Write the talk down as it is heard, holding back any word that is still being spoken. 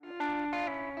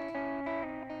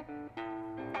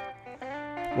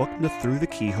Welcome to Through the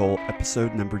Keyhole,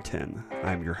 episode number 10.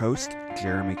 I'm your host,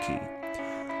 Jeremy Key.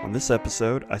 On this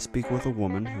episode, I speak with a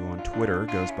woman who on Twitter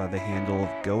goes by the handle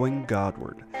of Going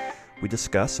Godward. We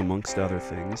discuss, amongst other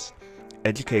things,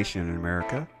 education in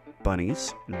America,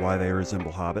 bunnies and why they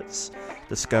resemble hobbits,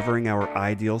 discovering our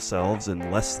ideal selves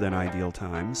in less than ideal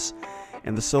times,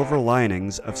 and the silver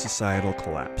linings of societal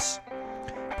collapse.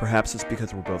 Perhaps it's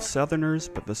because we're both Southerners,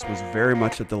 but this was very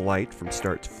much a delight from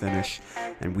start to finish,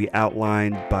 and we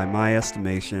outlined, by my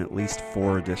estimation, at least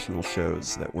 4 additional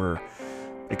shows that we're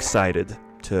excited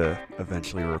to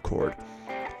eventually record.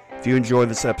 If you enjoyed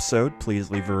this episode,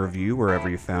 please leave a review wherever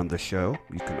you found the show.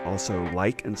 You can also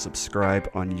like and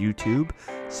subscribe on YouTube,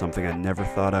 something I never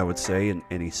thought I would say in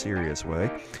any serious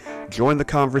way. Join the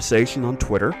conversation on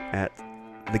Twitter at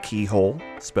The Keyhole,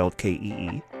 spelled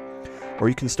K-E-E. Or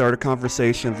you can start a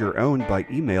conversation of your own by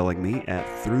emailing me at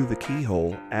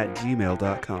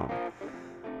throughthekeyhole@gmail.com.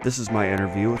 This is my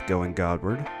interview with Going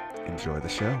Godward. Enjoy the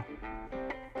show.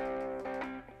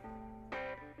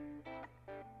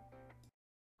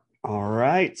 All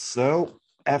right, so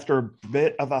after a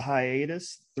bit of a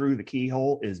hiatus, Through the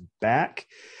Keyhole is back.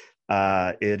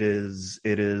 It is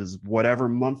whatever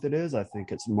month it is. I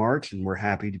think it's March, and we're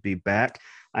happy to be back.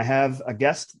 I have a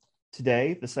guest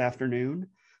today, this afternoon.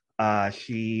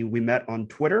 We met on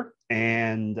Twitter,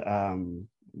 and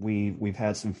we've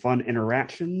had some fun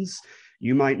interactions.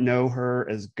 You might know her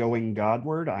as Going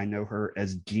Godward. I know her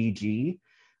as Gigi.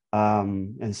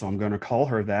 And so I'm going to call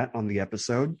her that on the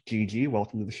episode. Gigi,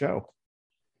 welcome to the show.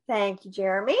 Thank you,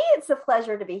 Jeremy. It's a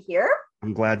pleasure to be here.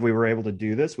 I'm glad we were able to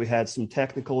do this. We had some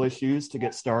technical issues to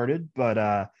get started, but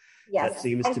yes, that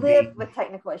seems I to live be... with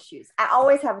technical issues. I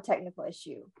always have a technical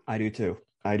issue. I do too.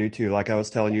 Like I was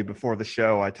telling you before the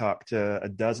show, I talk to a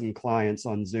dozen clients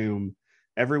on Zoom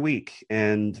every week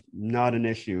and not an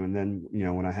issue. And then,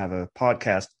 when I have a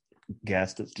podcast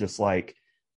guest, it's just like,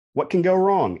 what can go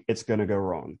wrong? It's going to go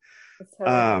wrong.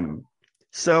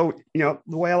 So, the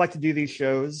way I like to do these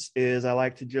shows is I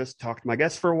like to just talk to my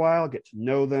guests for a while, get to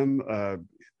know them,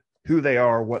 who they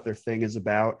are, what their thing is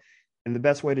about. And the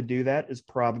best way to do that is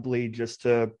probably just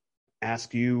to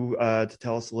ask you to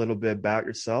tell us a little bit about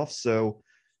yourself. So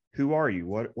who are you?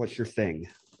 What's your thing?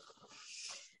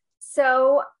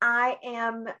 So I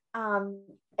am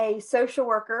a social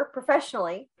worker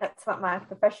professionally. That's what my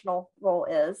professional role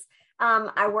is.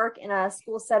 I work in a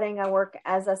school setting. I work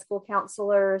as a school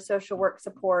counselor, social work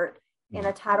support in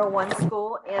a Title I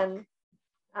school in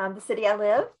the city I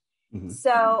live. Mm-hmm.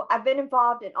 So I've been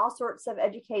involved in all sorts of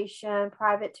education,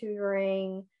 private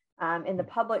tutoring, in the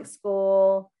public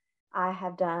school. I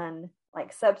have done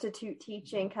like substitute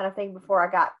teaching kind of thing before I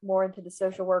got more into the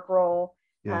social work role.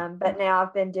 Yeah. But now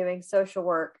I've been doing social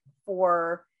work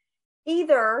for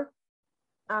either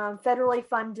federally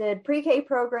funded pre-K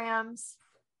programs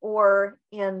or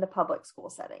in the public school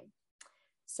setting.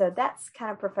 So that's kind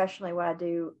of professionally what I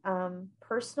do.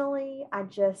 Personally, I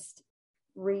just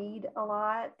read a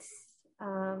lot.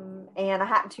 And I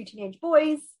have 2 teenage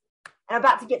boys, and I'm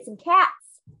about to get some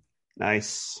cats.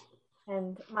 Nice.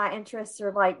 And my interests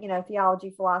are like,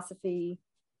 theology, philosophy,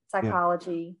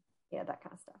 psychology, that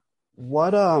kind of stuff.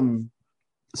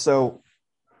 So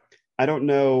I don't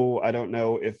know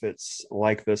if it's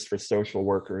like this for social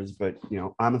workers, but,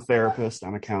 I'm a therapist,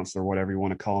 I'm a counselor, whatever you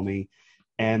want to call me.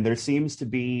 And there seems to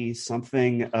be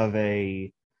something of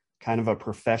a kind of a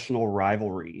professional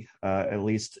rivalry, at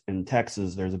least in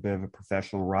Texas, there's a bit of a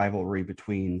professional rivalry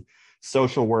between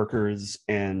social workers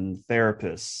and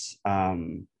therapists.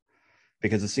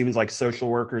 Because it seems like social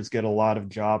workers get a lot of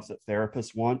jobs that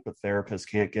therapists want, but therapists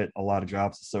can't get a lot of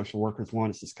jobs that social workers want.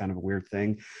 It's just kind of a weird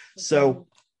thing. Okay. So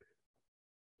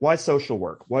why social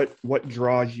work? What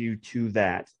draws you to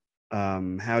that?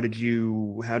 How did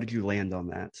you land on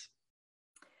that?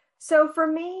 So for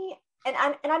me, and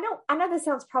I know this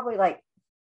sounds probably like,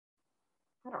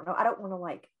 I don't know, I don't want to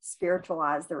like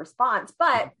spiritualize the response,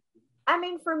 but I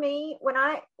mean, for me, when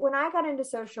I got into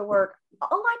social work,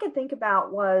 all I could think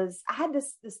about was I had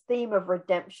this theme of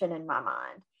redemption in my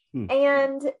mind.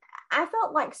 And I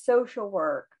felt like social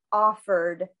work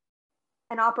offered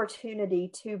an opportunity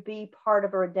to be part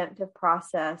of a redemptive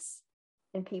process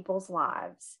in people's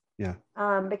lives. Yeah.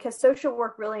 Because social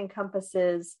work really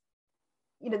encompasses,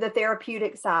 the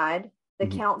therapeutic side, the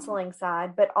counseling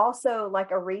side, but also like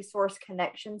a resource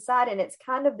connection side. And it's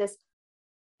kind of this,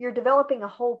 you're developing a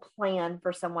whole plan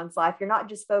for someone's life. You're not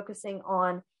just focusing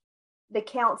on the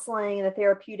counseling and the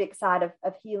therapeutic side of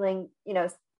healing,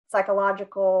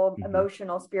 psychological,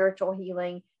 emotional, spiritual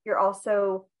healing. You're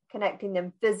also connecting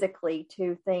them physically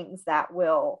to things that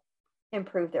will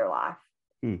improve their life.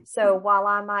 So while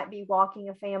I might be walking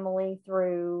a family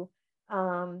through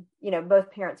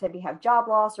both parents maybe have job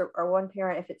loss, or one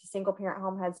parent, if it's a single parent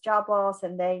home, has job loss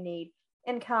and they need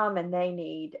income and they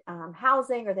need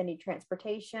housing, or they need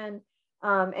transportation,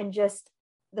 and just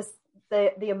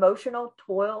the emotional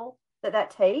toil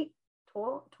that takes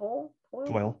on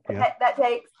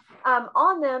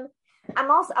them.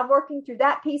 I'm working through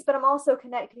that piece, but I'm also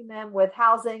connecting them with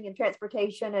housing and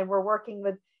transportation, and we're working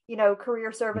with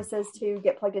career services to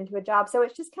get plugged into a job. So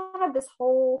it's just kind of this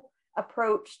whole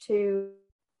approach to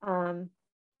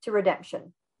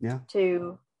redemption,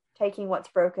 to taking what's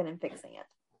broken and fixing it.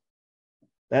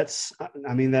 That's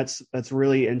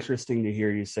really interesting to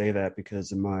hear you say that,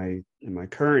 because in my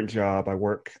current job, I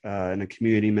work in a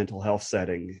community mental health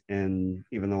setting. And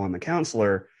even though I'm a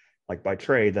counselor, like by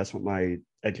trade, that's what my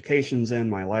education's in,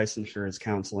 my licensure is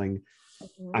counseling.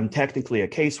 Mm-hmm. I'm technically a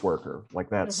caseworker. Like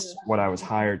that's what I was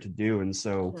hired to do. And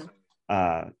so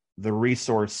the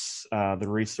resource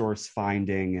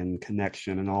finding and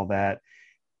connection and all that.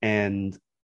 And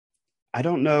I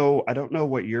don't know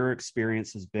what your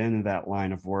experience has been in that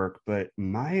line of work, but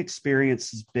my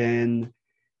experience has been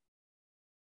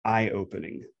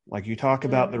eye-opening. Like you talk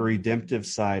about the redemptive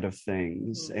side of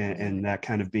things, and that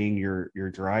kind of being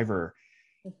your driver.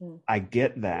 Mm-hmm. I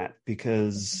get that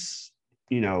because,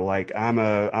 like I'm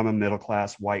a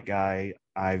middle-class white guy.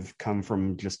 I've come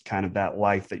from just kind of that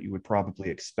life that you would probably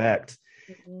expect.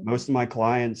 Mm-hmm. Most of my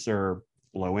clients are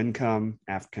low income,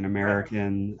 African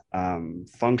American,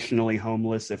 functionally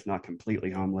homeless, if not completely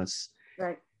homeless.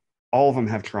 Right. All of them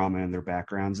have trauma in their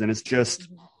backgrounds, and it's just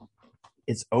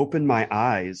it's opened my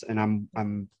eyes, and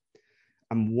I'm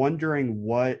wondering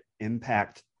what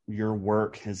impact your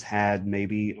work has had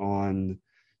maybe on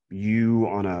you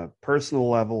on a personal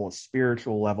level, a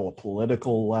spiritual level, a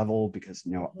political level, because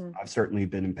I've certainly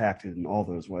been impacted in all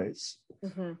those ways.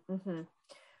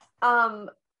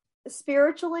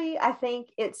 Spiritually, I think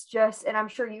it's just, and I'm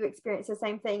sure you experience the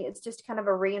same thing, it's just kind of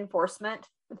a reinforcement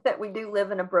that we do live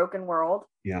in a broken world.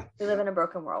 Yeah. We live in a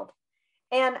broken world.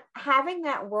 And having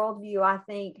that worldview, I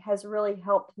think, has really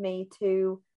helped me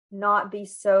to not be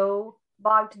so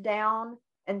bogged down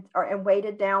and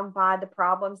weighted down by the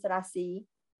problems that I see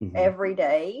every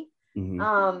day.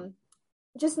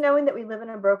 Just knowing that we live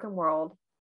in a broken world.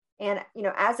 And,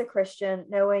 as a Christian,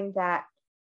 knowing that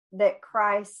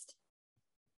Christ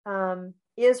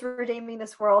is redeeming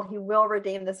this world, he will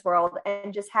redeem this world,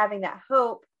 and just having that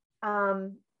hope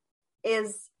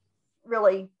is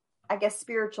really, I guess,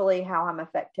 spiritually how I'm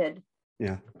affected.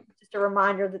 Yeah. Just a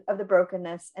reminder of the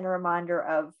brokenness and a reminder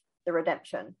of the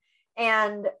redemption.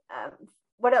 And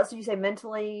what else did you say?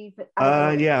 Mentally?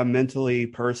 Mentally,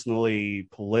 personally,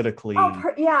 politically.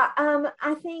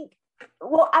 I think,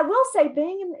 well, I will say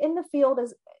being in the field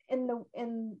is in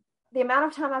the amount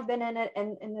of time I've been in it,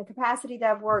 and in the capacity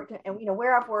that I've worked, and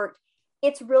where I've worked,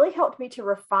 it's really helped me to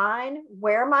refine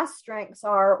where my strengths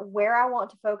are, where I want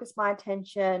to focus my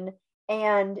attention,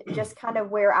 and just kind of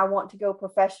where I want to go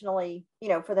professionally,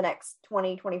 for the next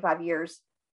 20, 25 years.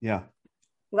 Yeah.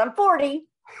 Because I'm 40.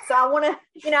 So I want to,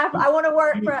 I want to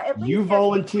work for at least. You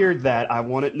volunteered that. I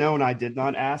want it known. I did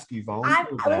not ask you.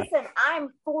 Listen, I'm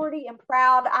 40 and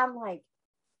proud. I'm like,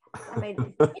 I mean,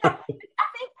 I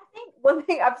think one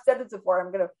thing, I've said this before,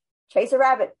 I'm going to chase a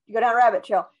rabbit, you go down a rabbit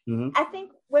trail. I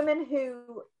think women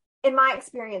who, in my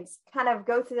experience, kind of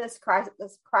go through this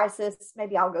crisis,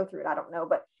 maybe I'll go through it, I don't know,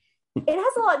 but it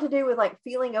has a lot to do with like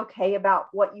feeling okay about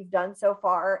what you've done so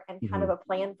far and kind of a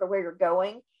plan for where you're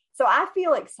going. So I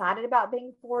feel excited about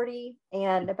being 40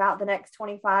 and about the next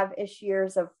 25-ish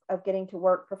years of getting to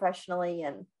work professionally.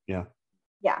 And yeah.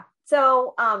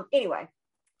 So anyway,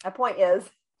 my point is,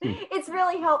 it's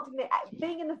really helped me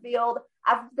being in the field.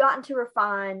 I've gotten to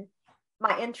refine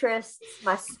my interests,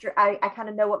 I kind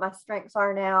of know what my strengths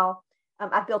are now.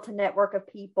 I've built a network of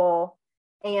people,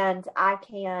 and I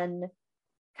can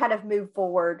kind of move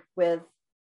forward with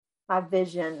my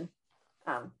vision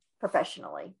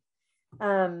professionally. So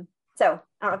I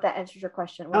don't know if that answers your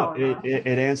question. No,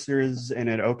 it answers, and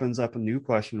it opens up a new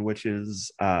question, which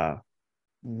is,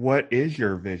 what is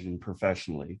your vision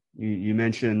professionally? You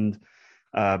mentioned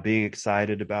being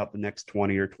excited about the next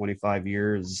 20 or 25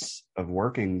 years of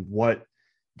working. What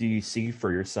do you see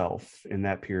for yourself in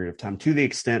that period of time, to the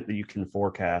extent that you can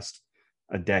forecast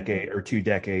a decade or 2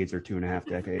 decades or 2.5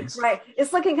 decades? Right.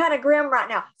 It's looking kind of grim right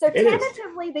now. So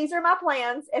tentatively, these are my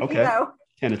plans.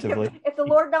 Tentatively. If the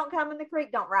Lord don't come and the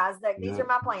creek don't rise, these are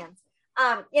my plans.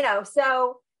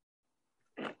 So,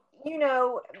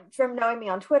 from knowing me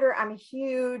on Twitter, I'm a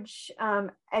huge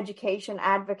education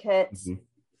advocate.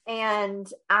 And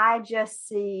I just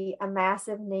see a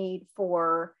massive need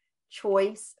for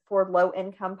choice for low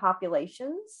income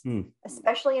populations,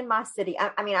 especially in my city.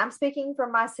 I mean, I'm speaking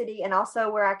from my city and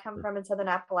also where I come from in Southern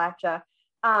Appalachia.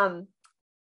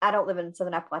 I don't live in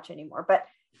Southern Appalachia anymore, but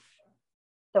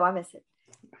though I miss it.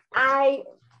 I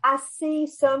see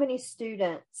so many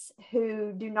students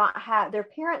who do not have their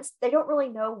parents. They don't really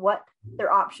know what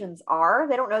their options are.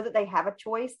 They don't know that they have a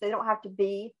choice. They don't have to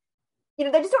be,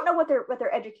 they just don't know what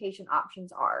their education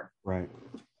options are. Right.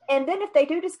 And then if they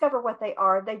do discover what they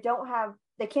are, they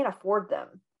can't afford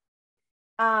them.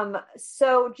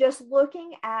 So just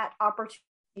looking at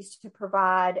opportunities to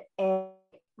provide a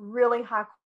really high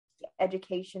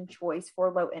education choice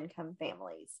for low income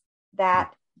families,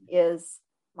 that is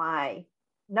my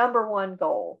number one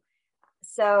goal.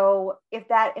 So if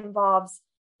that involves,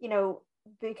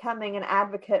 becoming an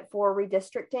advocate for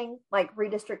redistricting, like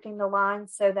redistricting the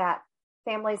lines so that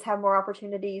families have more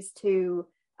opportunities to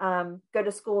go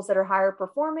to schools that are higher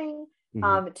performing,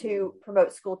 to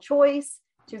promote school choice,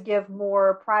 to give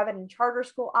more private and charter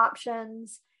school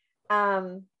options,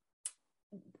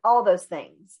 all those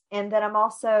things. And then I'm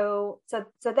also, so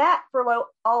that for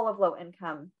all of low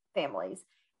income families.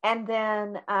 And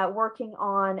then working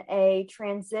on a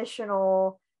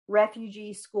transitional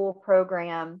refugee school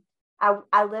program.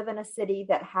 I live in a city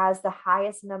that has the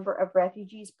highest number of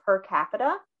refugees per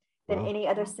capita than any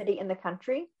other city in the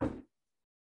country.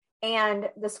 And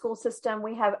the school system,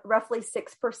 we have roughly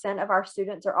 6% of our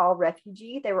students are all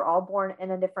refugee. They were all born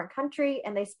in a different country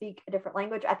and they speak a different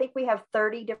language. I think we have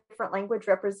 30 different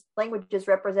languages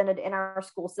represented in our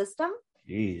school system.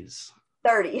 Jeez.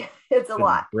 30. It's a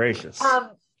lot. Gracious.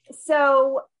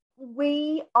 So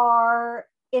we are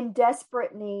in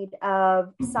desperate need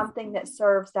of something that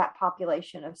serves that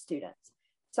population of students.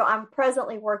 So I'm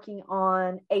presently working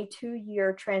on a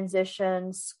 2-year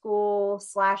transition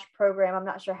school/program. I'm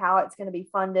not sure how it's going to be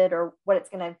funded or what it's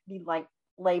going to be like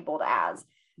labeled as,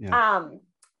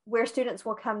 where students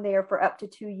will come there for up to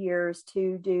 2 years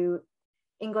to do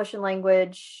English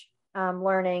language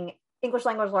learning,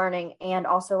 and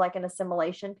also like an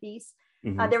assimilation piece.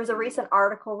 There was a recent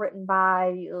article written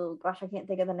by, I can't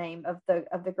think of the name of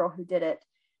the girl who did it.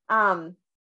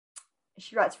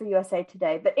 She writes for USA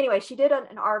Today, but anyway, she did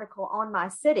an article on my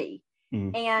city,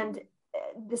 and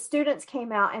the students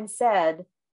came out and said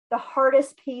the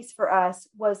hardest piece for us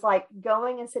was like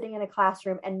going and sitting in a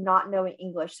classroom and not knowing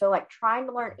English. So like trying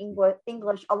to learn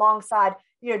English alongside,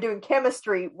 doing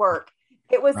chemistry work.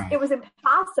 It was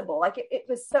impossible. Like it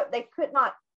was so they couldn't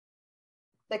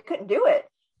do it.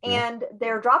 And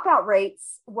their dropout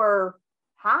rates were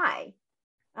high.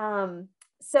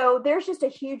 So there's just a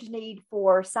huge need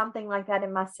for something like that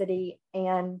in my city.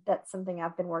 And that's something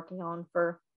I've been working on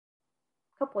for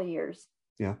a couple of years.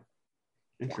 Yeah.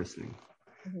 Interesting.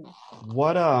 Yeah.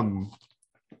 What,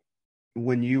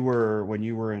 when you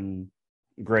were in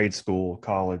grade school,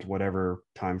 college, whatever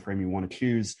time frame you want to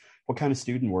choose, what kind of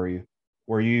student were you?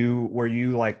 Were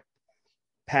you like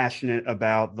passionate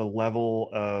about the level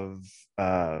of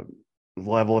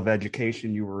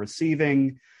education you were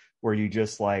receiving? Were you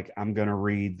just like, I'm going to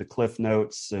read the Cliff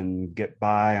Notes and get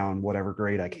by on whatever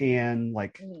grade I can?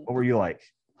 Like, what were you like?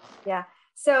 Yeah.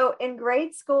 So in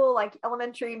grade school, like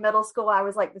elementary, middle school, I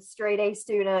was like the straight A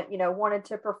student, wanted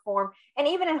to perform. And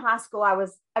even in high school, I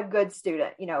was a good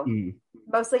student,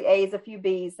 mostly A's, a few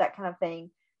B's, that kind of thing.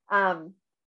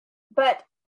 But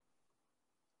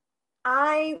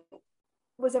I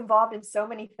was involved in so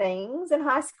many things in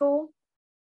high school.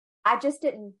 I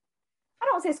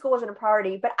don't say school wasn't a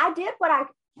priority, but I did what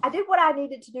I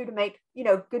needed to do to make,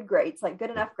 good grades, like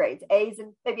good enough grades, A's,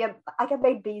 and maybe I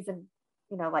made B's and,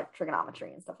 like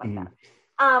trigonometry and stuff like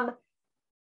that.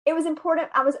 It was important.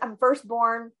 I'm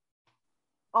firstborn,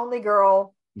 only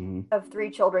girl of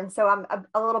 3 children. So I'm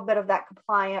a little bit of that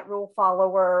compliant rule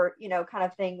follower, kind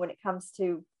of thing when it comes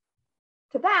to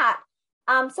that.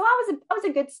 So I was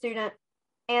a good student,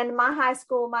 and my high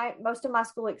school, most of my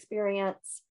school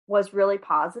experience was really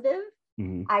positive.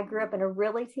 I grew up in a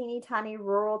really teeny tiny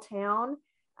rural town.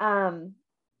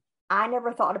 I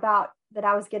never thought about that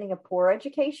I was getting a poor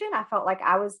education. I felt like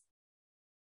I was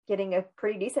getting a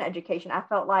pretty decent education. I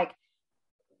felt like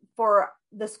for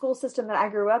the school system that I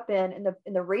grew up in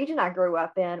the region I grew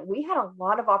up in, we had a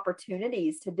lot of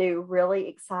opportunities to do really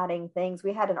exciting things.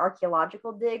 We had an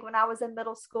archaeological dig when I was in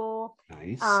middle school.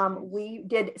 Nice. We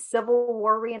did Civil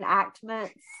War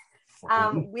reenactments.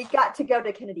 We got to go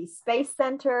to Kennedy Space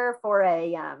Center for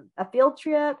a field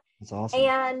trip. That's awesome.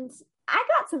 And I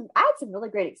had some really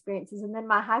great experiences. And then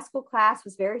my high school class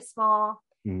was very small.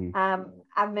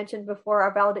 I've mentioned before,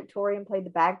 our valedictorian played the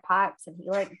bagpipes, and he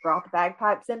like brought the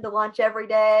bagpipes into lunch every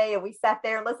day, and we sat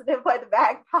there and listened to him play the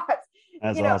bagpipes.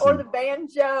 That's or the awesome.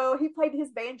 banjo. He played his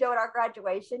banjo at our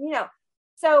graduation,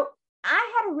 So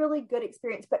I had a really good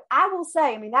experience, but I will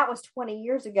say, I mean, that was 20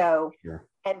 years ago, Sure.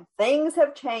 and things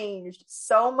have changed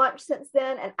so much since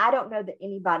then. And I don't know that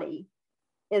anybody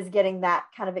is getting that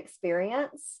kind of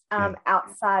experience Yeah.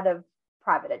 outside of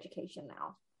private education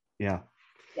now. Yeah.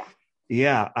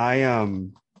 Yeah. Yeah.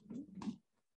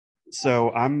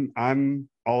 So I'm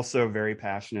also very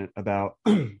passionate about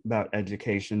about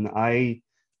education.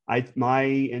 My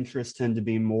interests tend to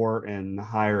be more in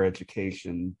higher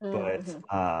education, but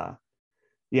Mm-hmm.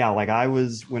 yeah, like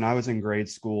when I was in grade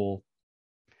school,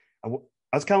 I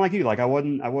was kind of like you. Like I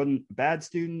wasn't a bad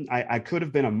student. I could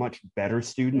have been a much better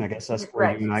student. I guess that's where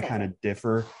you Right. and I Same. kind of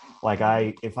differ. Like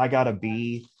if I got a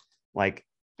B, like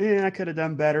I could have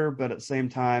done better, but at the same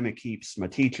time, it keeps my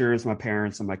teachers, my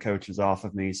parents, and my coaches off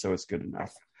of me, so it's good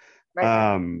enough.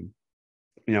 Right. Um,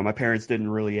 my parents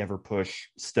didn't really ever push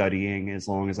studying as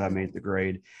long as I made the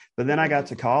grade. But then I got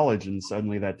to college, and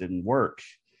suddenly that didn't work,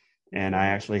 and I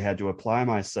actually had to apply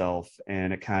myself,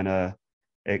 and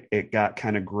it got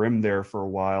kind of grim there for a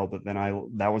while. But then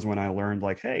that was when I learned,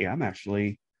 like, hey, I'm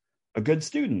actually a good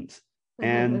student.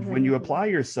 And when you apply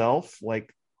yourself,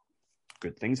 like,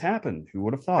 good things happen. Who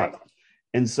would have thought? Right.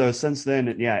 And so since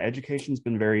then, yeah, education's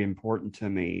been very important to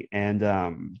me. And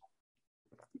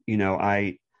you know,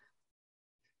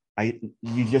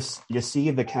 you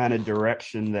see the kind of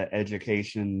direction that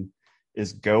education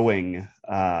is going,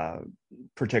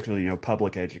 particularly,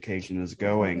 public education is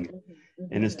going.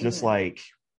 And it's just like,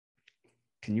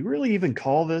 can you really even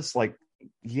call this, like,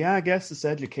 yeah, I guess it's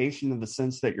education in the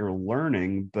sense that you're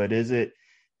learning, but is it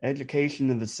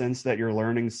education in the sense that you're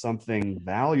learning something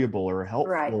valuable or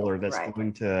helpful, Right. or that's Right.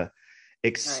 going to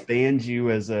expand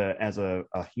you as a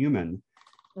human?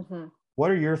 Mm-hmm. What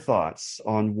are your thoughts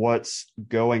on what's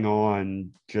going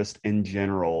on just in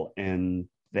general in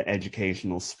the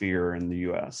educational sphere in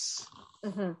the US?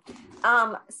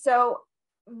 So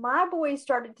my boys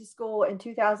started to school in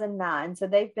 2009. So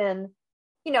they've been,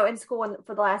 in school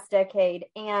for the last decade.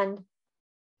 And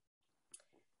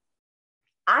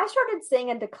I started seeing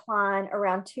a decline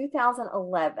around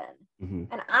 2011. Mm-hmm.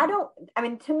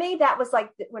 And to me, that was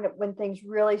like when things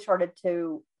really started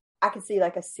I could see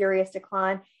like a serious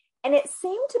decline. And it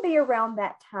seemed to be around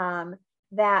that time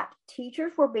that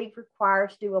teachers were being required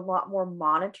to do a lot more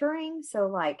monitoring. So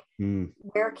like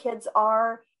where kids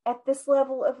are at this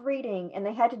level of reading, and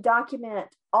they had to document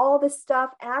all this stuff.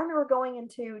 And I remember going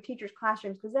into teachers'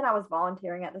 classrooms, because then I was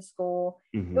volunteering at the school.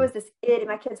 Mm-hmm. It was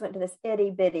my kids went to this itty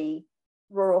bitty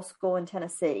rural school in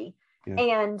Tennessee. Yeah.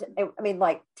 And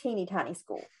like teeny tiny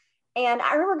school. And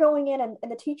I remember going in,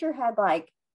 and the teacher had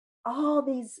like all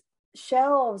these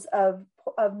shelves of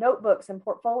notebooks and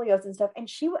portfolios and stuff. And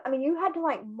you had to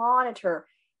like monitor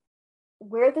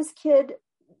where this kid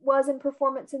was in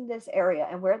performance in this area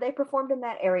and where they performed in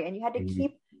that area. And you had to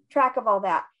keep track of all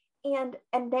that. And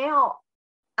now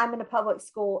I'm in a public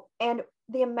school, and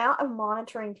the amount of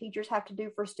monitoring teachers have to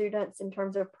do for students in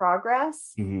terms of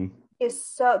progress is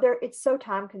it's so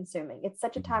time consuming. It's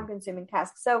such a time consuming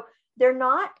task. So they're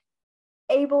not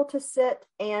able to sit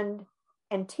and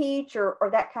teach or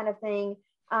that kind of thing.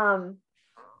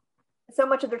 So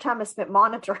much of their time is spent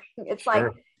monitoring. It's like,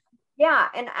 yeah.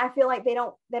 And I feel like they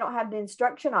don't have the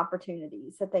instruction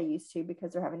opportunities that they used to,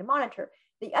 because they're having to monitor.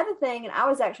 The other thing, and I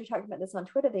was actually talking about this on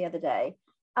Twitter the other day,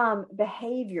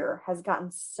 behavior has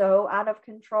gotten so out of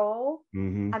control.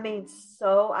 I mean,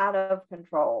 so out of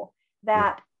control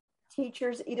that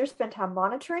teachers either spend time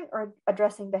monitoring or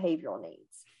addressing behavioral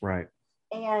needs. Right.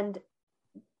 And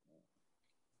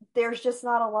there's just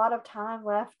not a lot of time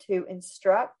left to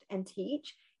instruct and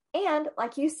teach. And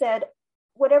like you said,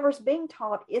 whatever's being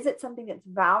taught, is it something that's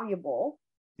valuable?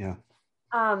 Yeah.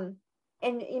 And,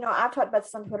 I've talked about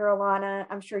this on Twitter a lot, and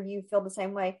I'm sure you feel the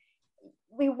same way.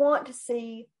 We want to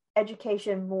see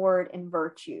education moored in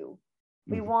virtue.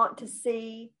 We want to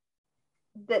see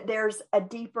that there's a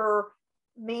deeper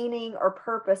meaning or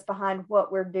purpose behind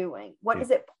what we're doing. What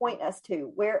does it point us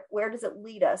to? Where does it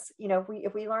lead us?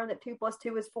 If we learn that 2 +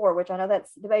 2 is 4, which I know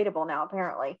that's debatable now,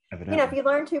 apparently. Evidently. If you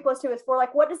learn 2 + 2 is 4,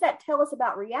 like, what does that tell us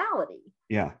about reality?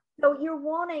 Yeah. So you're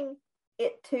wanting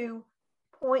it to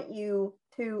point you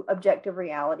to objective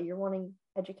reality. You're wanting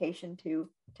education to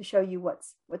show you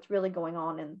what's really going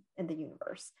on in the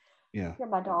universe. Yeah. I hear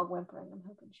my dog whimpering. I'm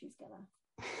hoping she's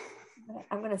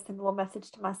I'm gonna send a little message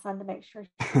to my son to make sure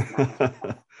she's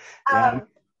not.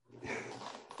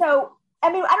 So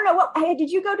I don't know hey, did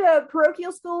you go to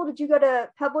parochial school? Did you go to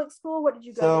public school? What did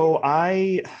you go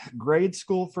to? Grade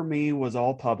school for me was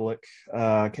all public.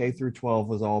 K through 12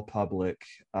 was all public.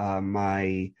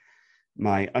 My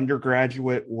my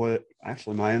undergraduate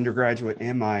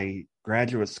and my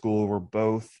graduate school were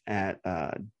both at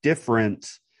different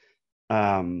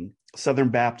Southern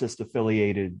Baptist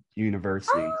affiliated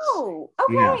universities. Oh,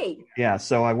 Yeah. okay. Yeah.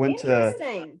 So I went to,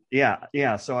 Interesting.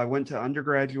 yeah. So I went to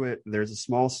undergraduate. There's a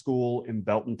small school in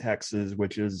Belton, Texas,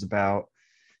 which is about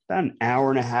an hour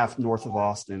and a half north of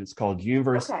Austin. It's called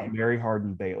University Okay. Mary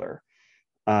Hardin Baylor.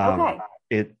 Okay.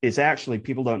 It is actually,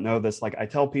 people don't know this. Like I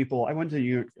tell people, I went to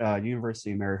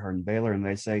University of Mary Hardin Baylor, and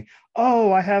they say,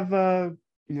 "Oh, I have a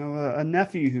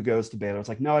nephew who goes to Baylor." It's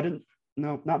like, no, I didn't.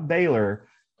 No, not Baylor.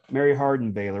 Mary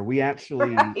Hardin Baylor.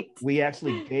 Right. We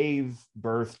actually gave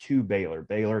birth to Baylor.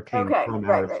 Baylor came Okay. from Right.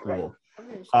 our Right. Right. school. I'm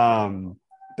understanding.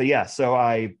 But yeah, so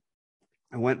I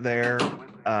went there,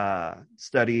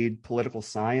 studied political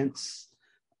science,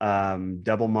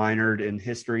 double minored in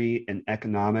history and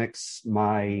economics.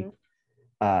 My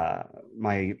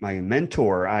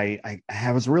mentor, I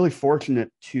was really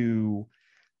fortunate to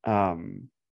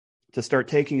start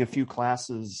taking a few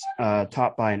classes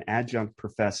taught by an adjunct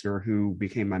professor who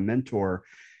became my mentor.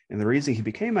 And the reason he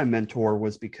became my mentor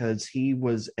was because he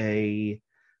was a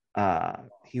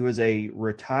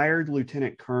retired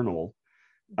lieutenant colonel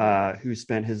who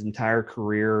spent his entire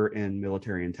career in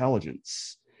military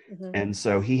intelligence. Mm-hmm. And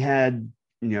so he had,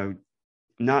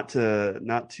 not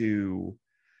to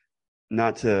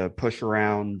push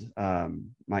around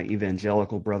my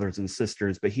evangelical brothers and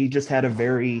sisters, but he just had a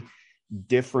very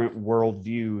different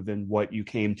worldview than what you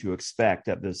came to expect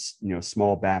at this,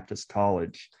 small Baptist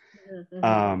college.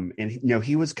 Mm-hmm. And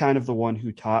he was kind of the one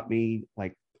who taught me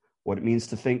like what it means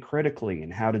to think critically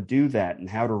and how to do that and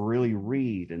how to really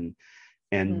read. And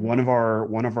Mm-hmm. one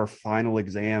of our final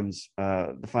exams,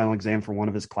 the final exam for one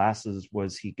of his classes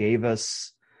was he gave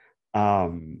us,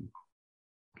 what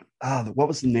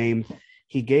was the name?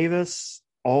 He gave us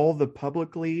all the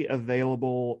publicly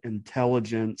available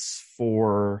intelligence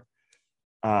for,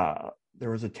 there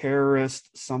was a terrorist,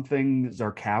 something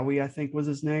Zarqawi, I think was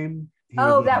his name. He was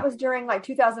Oh, that was during like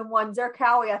 2001.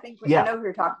 Zarqawi, I think. I yeah. know who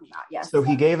you're talking about. Yes. So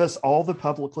he gave us all the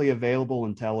publicly available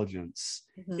intelligence,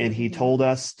 Mm-hmm. and he told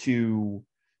us to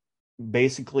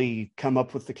basically come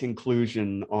up with the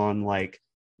conclusion on like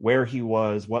where he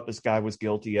was, what this guy was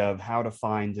guilty of, how to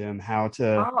find him, how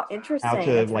to Interesting.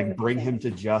 That's like bring him to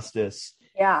interesting. justice.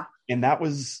 Yeah. And that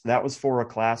was for a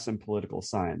class in political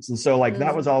science. And so like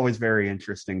that was always very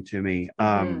interesting to me.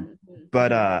 Mm-hmm.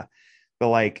 But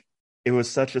like it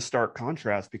was such a stark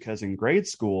contrast because in grade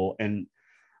school, and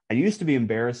I used to be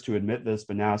embarrassed to admit this,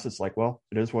 but now it's just like, well,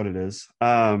 it is what it is.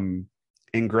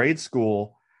 In grade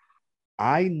school,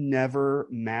 I never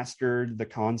mastered the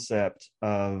concept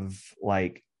of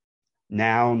like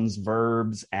nouns,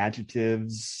 verbs,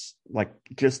 adjectives, like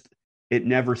just it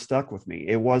never stuck with me.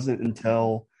 It wasn't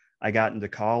until I got into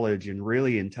college and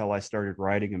really until I started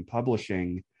writing and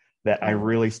publishing that I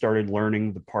really started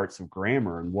learning the parts of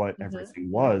grammar and what everything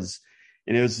was.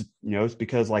 And it was, it's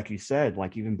because like you said,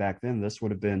 like even back then, this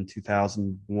would have been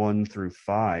 2001 through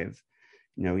 5,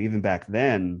 even back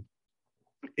then,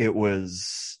 we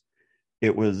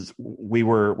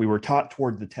were taught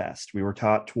toward the test. We were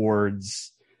taught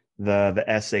towards the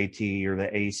SAT or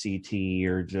the ACT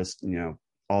or just,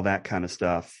 all that kind of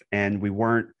stuff. And we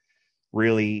weren't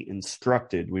really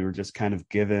instructed. We were just kind of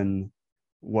given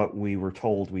what we were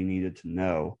told we needed to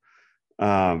know.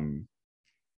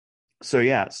 So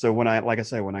yeah, so when I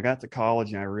got to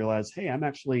college and I realized, hey, I'm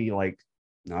actually like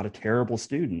not a terrible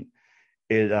student,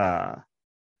 it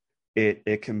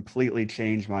completely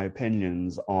changed my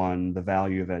opinions on the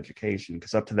value of education,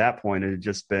 because up to that point it had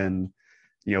just been,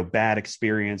 bad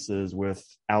experiences with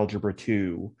algebra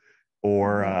 2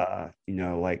 or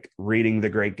like reading The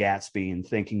Great Gatsby and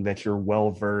thinking that you're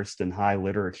well versed in high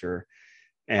literature.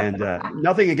 And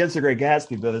nothing against The Great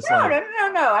Gatsby, but it's no,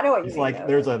 I know what you mean. Like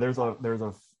there's a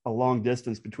long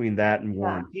distance between that and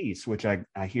War and Peace, which I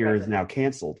hear is now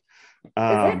canceled. Is it?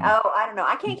 Oh, I don't know.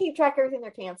 I can't keep track of everything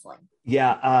they're canceling.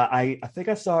 Yeah, I think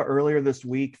I saw earlier this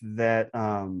week that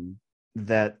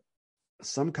that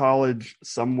some college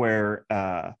somewhere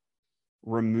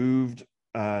removed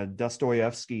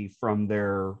Dostoevsky from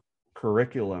their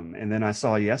curriculum, and then I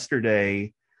saw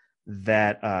yesterday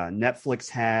that Netflix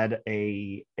had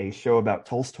a show about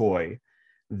Tolstoy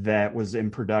that was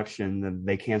in production, and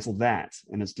they canceled that,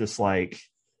 and it's just like,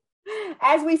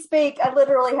 as we speak, I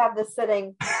literally have this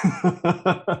sitting.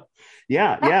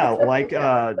 yeah, like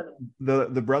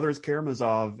the Brothers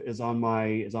Karamazov is on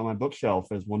my bookshelf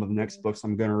as one of the next books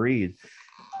I'm going to read,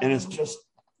 and it's just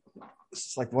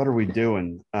like, what are we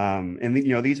doing? And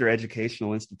these are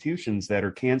educational institutions that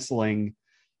are canceling,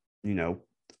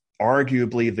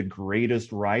 arguably the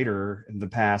greatest writer in the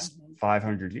past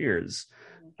 500 years.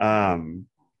 And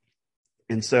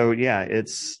so, yeah,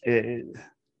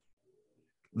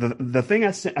 the thing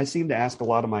I seem to ask a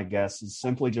lot of my guests is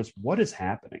simply just, what is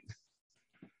happening?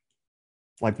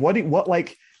 Like,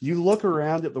 like, you look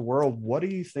around at the world, what do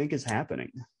you think is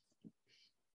happening?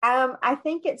 I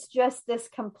think it's just this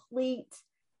complete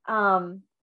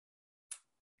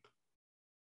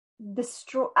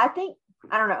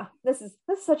I don't know. This is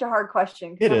such a hard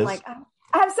question. It is. Like,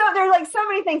 there's like so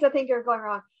many things I think are going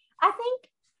wrong. I think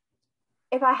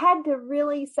if I had to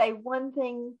really say one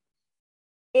thing,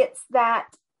 it's that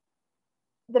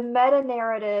the meta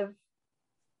narrative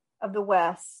of the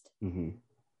West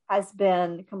has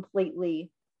been completely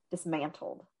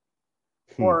dismantled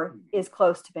or is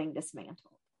close to being dismantled.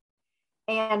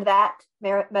 And that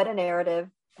meta narrative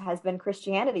has been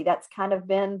Christianity. That's kind of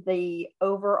been the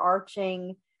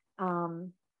overarching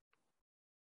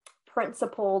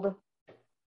principled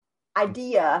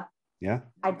ideal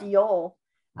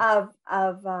of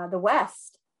the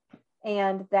West.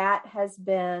 And that has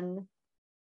been,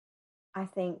 I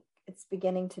think it's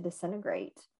beginning to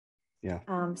disintegrate. Yeah.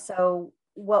 So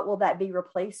what will that be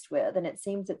replaced with? And it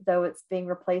seems as though it's being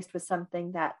replaced with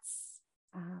something that's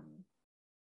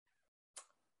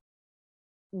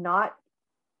not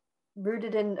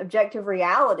rooted in objective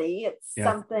reality. It's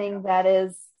something that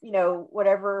is,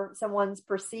 whatever someone's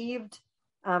perceived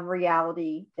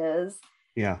reality is.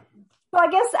 Yeah. So I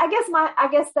guess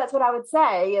that's what I would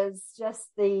say is just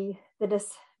the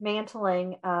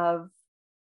dismantling of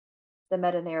the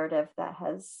meta narrative that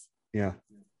has been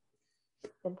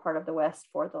part of the West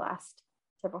for the last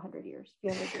few hundred years.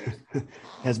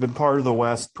 Has been part of the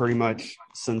West pretty much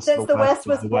since the West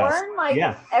was born,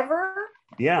 ever.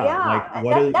 Yeah. Like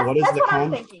what is the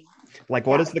I'm thinking. Like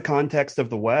what is the context of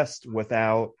the West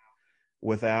without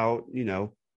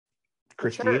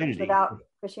Christianity? Without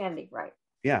Christianity, right?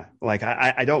 Yeah. Like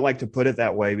I don't like to put it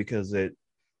that way because a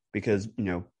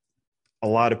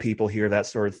lot of people hear that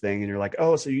sort of thing and you're like,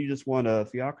 oh, so you just want a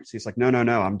theocracy. It's like, no.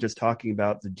 I'm just talking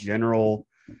about the general,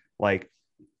 like,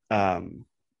 how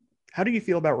do you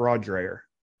feel about Rod Dreher?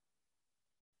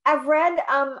 I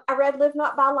read Live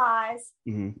Not by Lies,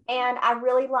 and I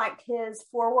really liked his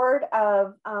foreword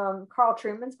of Carl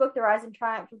Truman's book, The Rise and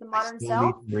Triumph of the Modern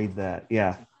Self. Need to read that.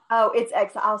 Yeah. Oh, it's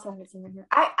excellent. I also haven't seen it here.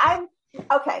 I'm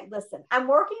okay. Listen, I'm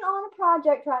working on a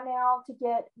project right now to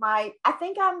get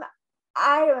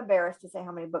I am embarrassed to say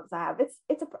how many books I have. I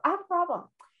have a problem.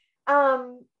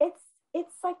 It's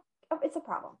a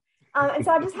problem. And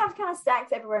so I just have kind of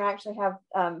stacks everywhere, and I actually have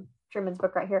Truman's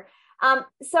book right here.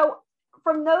 So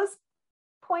from those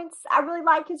points, I really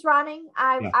like his writing.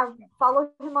 I follow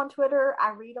him on Twitter.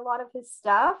 I read a lot of his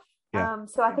stuff.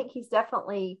 So I think he's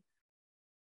definitely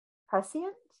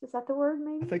prescient. Is that the word?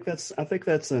 Maybe. I think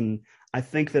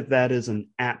that is an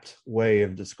apt way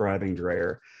of describing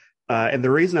Dreher. And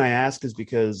the reason I ask is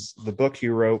because the book he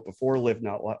wrote before Live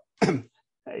Not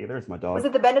Hey, there's my dog. Was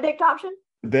it the Benedict option?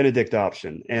 Benedict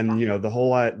option. And the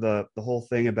whole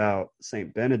thing about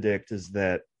Saint Benedict is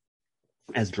that,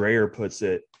 as Dreher puts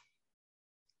it,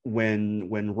 when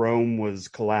Rome was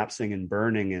collapsing and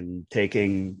burning and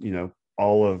taking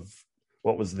all of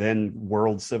what was then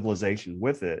world civilization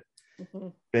with it,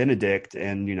 Benedict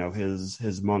and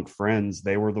his monk friends,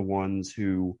 they were the ones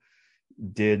who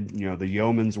did the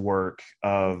yeoman's work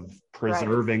of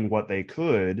preserving what they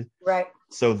could,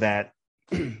 so that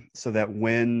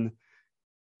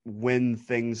when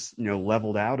things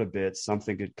leveled out a bit,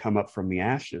 something could come up from the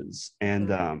ashes. And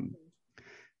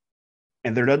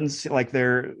and there doesn't seem like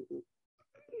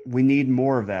we need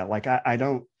more of that. Like I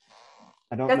don't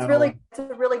that's know. It's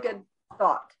a really good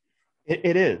thought.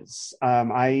 It is.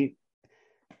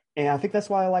 And I think that's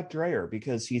why I like Dreher,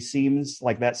 because he seems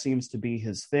like that seems to be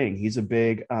his thing. He's a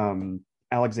big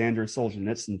Alexander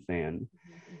Solzhenitsyn fan.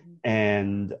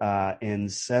 And in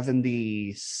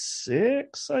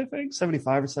 76, I think,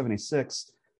 75 or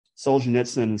 76,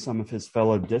 Solzhenitsyn and some of his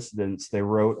fellow dissidents, they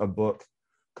wrote a book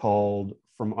called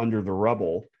From Under the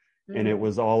Rubble. And it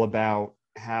was all about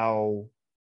how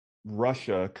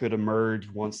Russia could emerge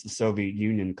once the Soviet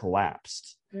Union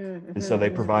collapsed. And so they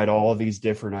provide all these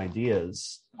different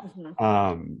ideas.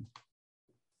 And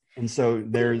so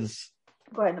there's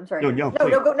Go ahead. I'm sorry. No, go. I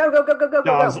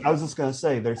was just going to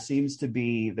say there seems to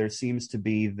be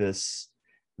this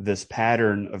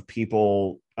pattern of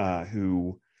people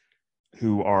who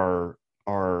are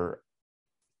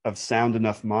of sound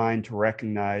enough mind to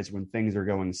recognize when things are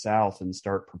going south and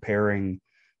start preparing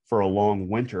for a long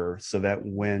winter, so that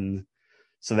when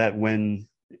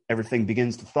everything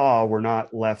begins to thaw, we're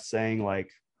not left saying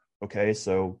like, okay,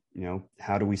 so,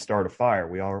 how do we start a fire?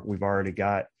 We've already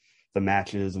got the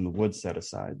matches and the wood set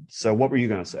aside. So what were you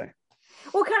going to say?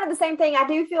 Well, kind of the same thing. I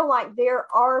do feel like there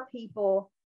are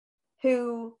people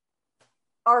who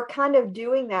are kind of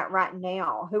doing that right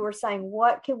now, who are saying,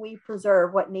 what can we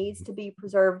preserve? What needs to be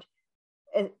preserved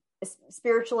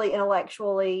spiritually,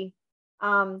 intellectually,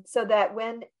 so that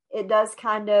when it does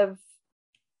kind of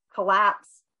collapse,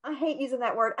 I hate using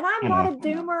that word, and I'm not a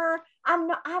doomer. I'm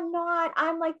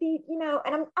like and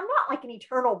I'm not like an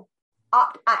eternal I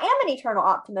am an eternal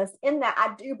optimist in that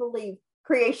I do believe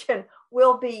creation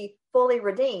will be fully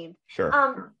redeemed.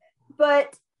 Sure.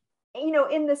 But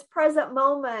in this present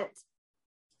moment,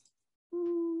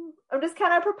 I'm just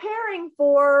kind of preparing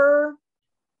for,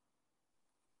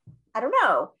 I don't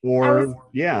know.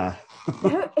 Yeah. who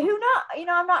knows?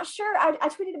 I'm not sure. I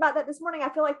tweeted about that this morning. I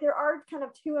feel like there are kind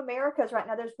of two Americas right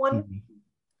now. There's one,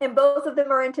 and both of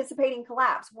them are anticipating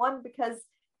collapse. One because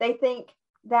they think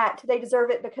that they deserve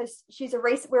it because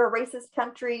we're a racist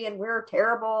country and we're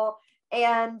terrible.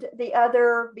 And the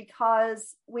other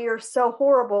because we are so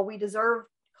horrible, we deserve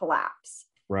collapse.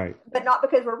 Right. But not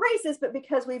because we're racist, but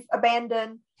because we've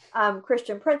abandoned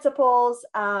Christian principles.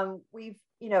 We've,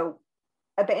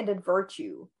 abandoned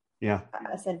virtue. Yeah.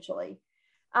 Essentially.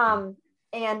 And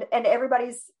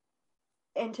everybody's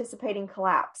anticipating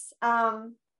collapse. I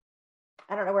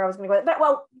don't know where I was going to go,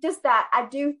 but just that I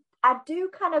do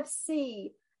kind of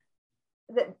see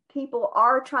that people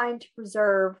are trying to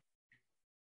preserve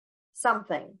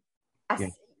something.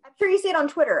 I'm sure you see it on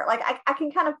Twitter. Like I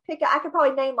can kind of I could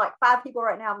probably name like 5 people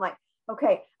right now. I'm like,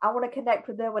 okay, I want to connect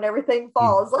with them when everything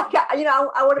falls. Like, I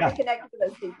want to be connected to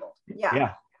those people.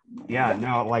 Yeah.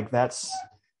 No, like that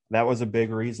was a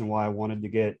big reason why I wanted to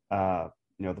get, the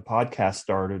podcast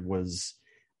started. Was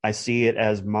I see it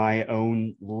as my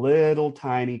own little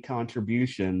tiny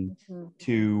contribution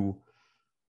to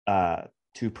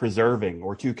preserving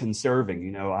or to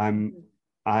conserving.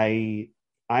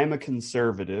 I'm a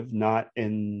conservative, not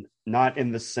in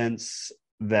the sense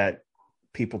that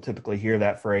people typically hear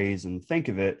that phrase and think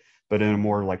of it, but in a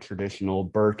more like traditional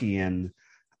Burkean,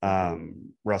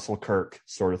 Russell Kirk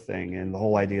sort of thing. And the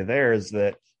whole idea there is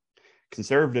that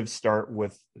conservatives start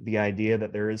with the idea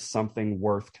that there is something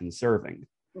worth conserving.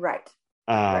 Right.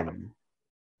 And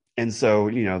so,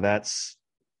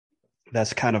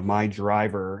 that's kind of my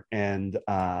driver. And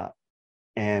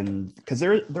because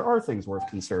there are things worth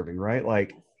conserving, right?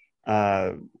 Like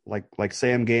Sam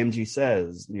Gamgee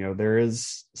says, there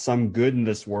is some good in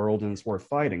this world and it's worth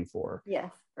fighting for.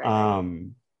 Yes. Right.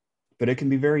 But it can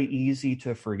be very easy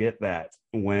to forget that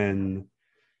when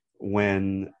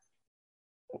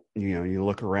you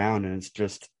look around and it's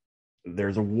just,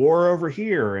 there's a war over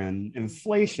here and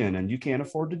inflation and you can't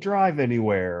afford to drive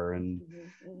anywhere and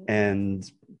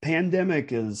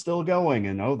pandemic is still going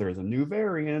and there's a new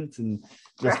variant and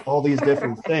just all these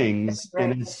different things.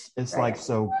 Right. And it's like,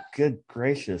 so good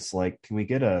gracious, like, can we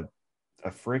get a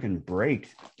friggin' break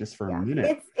just for a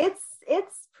minute?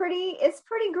 It's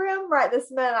pretty grim right this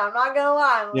minute. I'm not gonna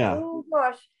lie. I'm like, oh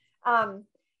gosh. And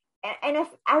if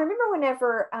I remember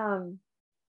whenever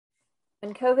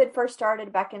when COVID first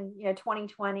started back in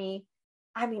 2020,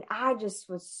 I mean, I just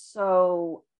was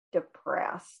so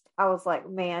depressed. I was like,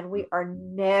 man, we are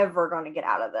never going to get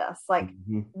out of this. Like,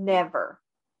 never.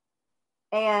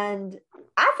 And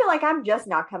I feel like I'm just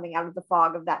now coming out of the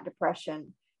fog of that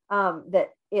depression that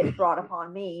it brought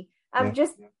upon me.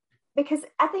 Just because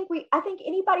I think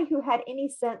anybody who had any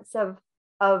sense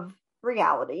of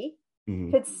reality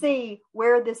could see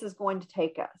where this is going to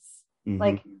take us.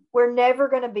 Like, we're never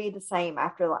going to be the same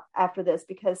after this,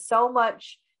 because so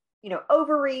much,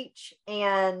 overreach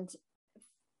and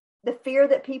the fear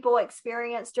that people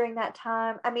experienced during that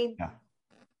time. I mean,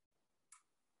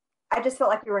 I just felt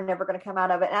like we were never going to come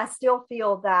out of it. And I still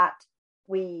feel that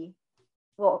we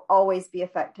will always be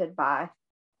affected by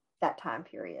that time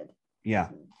period. Yeah.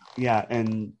 Yeah.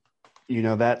 And,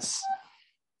 that's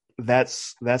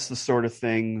the sort of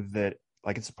thing that,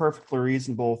 like, it's a perfectly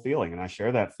reasonable feeling. And I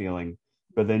share that feeling.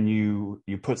 But then you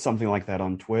put something like that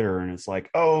on Twitter and it's like,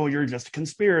 oh, you're just a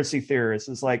conspiracy theorist.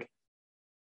 It's like,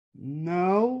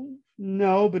 no,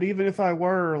 but even if I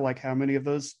were, like, how many of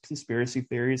those conspiracy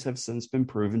theories have since been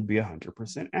proven to be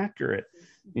 100% accurate?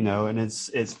 And it's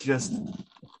just,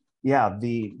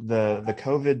 the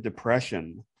COVID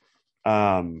depression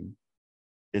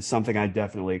is something I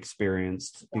definitely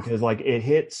experienced, because, like, it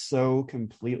hit so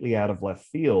completely out of left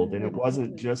field. And it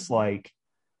wasn't just like,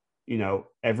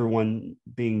 everyone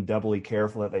being doubly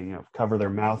careful that they, cover their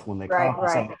mouth when they cough.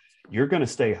 Right. Like, you're going to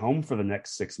stay home for the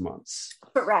next 6 months.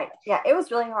 Right. Yeah. It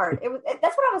was really hard.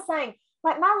 That's what I was saying.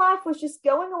 like my life was just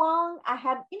going along. I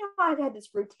had this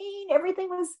routine. Everything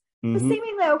was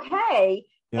seemingly okay.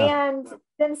 Yeah. And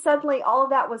then suddenly all of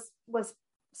that was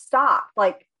stopped,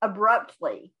 like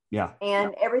abruptly. Yeah.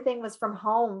 And everything was from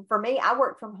home. For me, I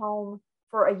worked from home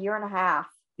for a year and a half.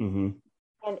 Mm-hmm.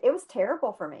 And it was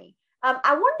terrible for me. I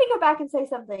wanted to go back and say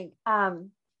something.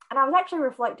 And I was actually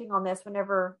reflecting on this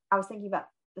whenever I was thinking about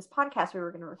this podcast we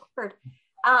were going to record.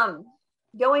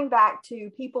 Going back to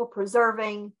people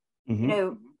preserving,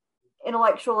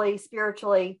 intellectually,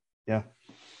 spiritually. Yeah.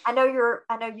 I know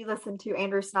you listen to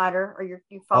Andrew Snyder, or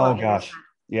you follow. Oh gosh.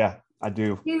 Yeah, I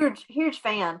do. Huge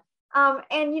fan.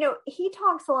 And he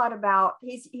talks a lot about,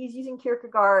 he's using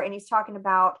Kierkegaard, and he's talking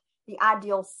about the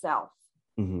ideal self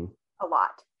a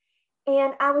lot.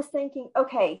 And I was thinking,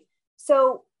 okay,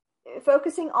 so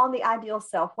focusing on the ideal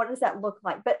self, what does that look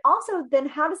like? But also then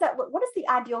how does that look? What does the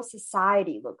ideal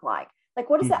society look like? Like,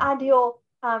 what is the ideal,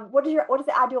 what is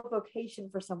the ideal vocation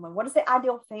for someone? What is the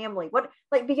ideal family? What,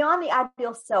 like, beyond the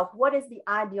ideal self, what is the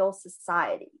ideal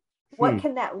society? What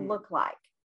can that look like?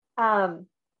 And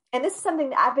this is something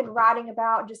that I've been writing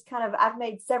about, just kind of, I've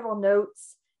made several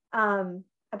notes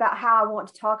about how I want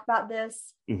to talk about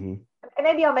this. And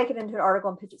maybe I'll make it into an article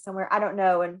and pitch it somewhere. I don't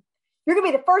know. And you're going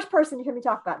to be the first person to hear me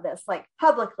talk about this, like,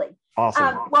 publicly.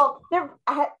 Awesome. Well,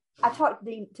 I talked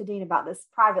to Dean about this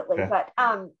privately, but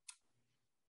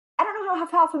I don't know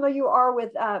how familiar you are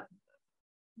with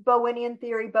Bowenian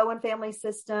theory, Bowen family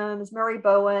systems, Murray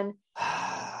Bowen.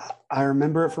 I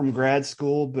remember it from grad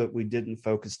school, but we didn't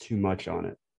focus too much on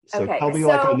it. So Okay, tell me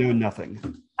like I know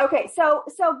nothing. Okay, so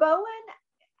Bowen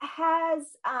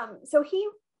has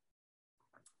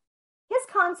his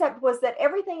concept was that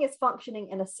everything is functioning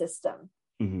in a system.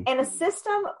 And a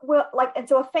system will, like, and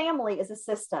so a family is a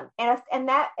system, and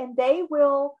they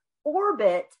will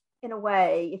orbit in a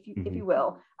way, if you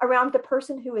will, around the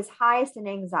person who is highest in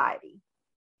anxiety.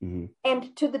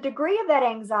 And to the degree of that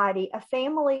anxiety, a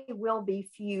family will be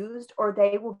fused, or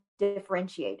they will be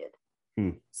differentiated.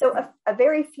 So a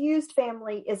very fused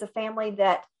family is a family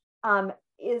that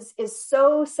is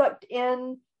so sucked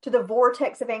in to the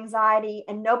vortex of anxiety,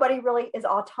 and nobody really is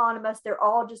autonomous. They're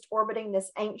all just orbiting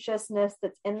this anxiousness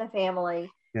that's in the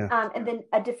family. And then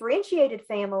a differentiated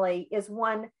family is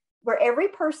one where every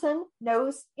person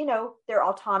knows, they're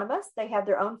autonomous. They have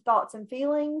their own thoughts and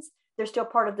feelings. They're still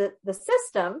part of the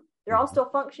system. They're all still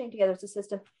functioning together as a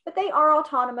system, but they are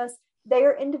autonomous. They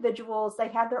are individuals. They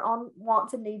have their own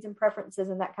wants and needs and preferences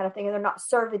and that kind of thing. And they're not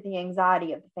serving the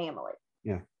anxiety of the family.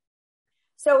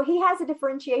 So he has a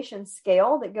differentiation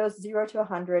scale that goes 0 to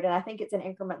 100. And I think it's in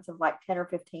increments of like 10 or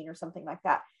 15 or something like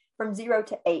that, from 0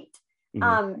 to 8.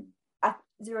 I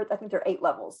think there are 8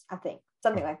 levels, I think,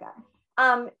 something like that.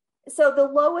 So the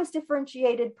lowest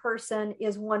differentiated person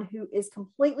is one who is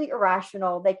completely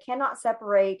irrational. They cannot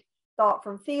separate thought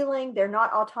from feeling. They're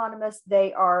not autonomous.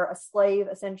 They are a slave,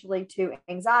 essentially, to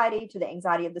anxiety, to the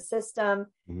anxiety of the system.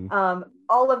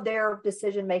 All of their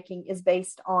decision making is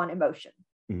based on emotion.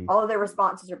 All of their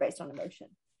responses are based on emotion.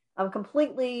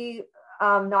 Completely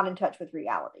not in touch with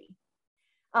reality.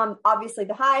 Obviously,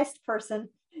 the highest person,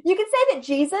 you could say that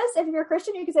Jesus, if you're a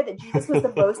Christian, you could say that Jesus was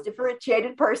the most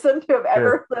differentiated person to have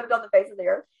ever lived on the face of the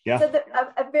earth. So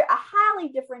a highly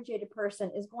differentiated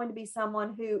person is going to be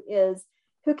someone who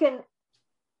can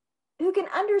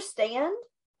understand,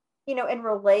 and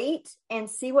relate and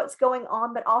see what's going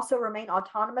on, but also remain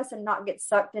autonomous and not get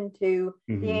sucked into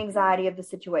the anxiety of the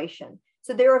situation.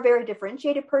 So they're a very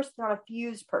differentiated person, not a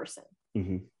fused person.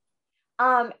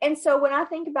 And so when I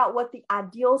think about what the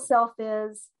ideal self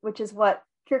is, which is what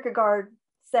Kierkegaard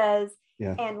says,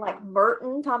 and like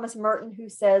Thomas Merton, who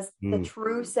says the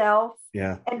true self,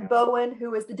 and Bowen,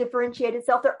 who is the differentiated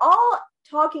self, they're all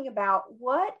talking about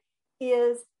what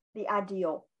is the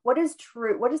ideal, what is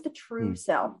true, what is the true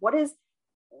self, what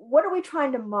are we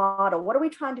trying to model, what are we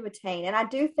trying to attain? And I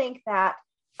do think that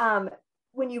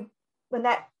when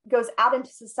that goes out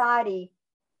into society,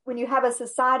 when you have a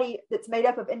society that's made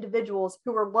up of individuals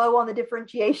who are low on the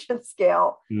differentiation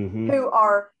scale, who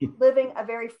are living a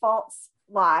very false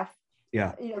life,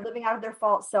 living out of their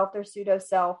false self, their pseudo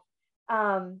self,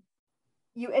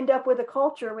 you end up with a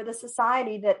culture, with a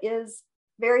society that is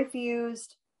very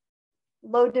fused,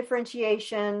 low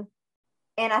differentiation.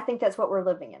 And I think that's what we're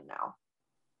living in now.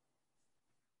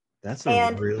 That's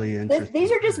really interesting.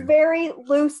 These are just very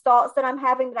loose thoughts that I'm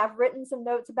having, that I've written some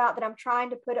notes about, that I'm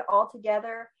trying to put it all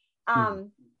together.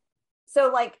 So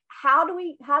like, how do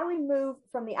we move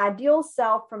from the ideal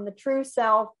self, from the true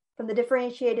self, from the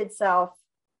differentiated self,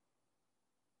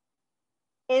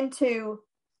 into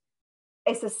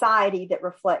a society that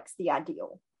reflects the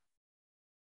ideal?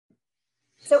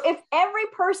 So if every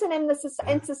person in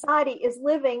society is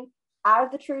living out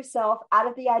of the true self, out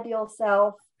of the ideal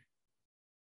self,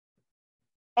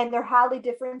 and they're highly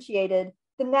differentiated,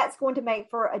 then that's going to make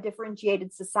for a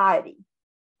differentiated society.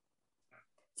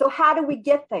 So how do we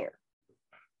get there,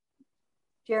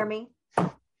 Jeremy?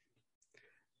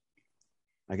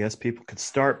 I guess people could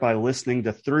start by listening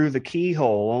to Through the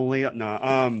Keyhole.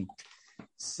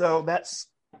 So that's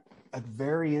a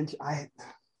very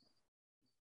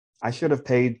I should have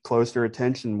paid closer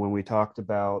attention when we talked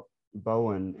about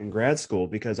Bowen in grad school,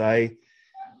 because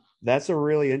that's a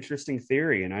really interesting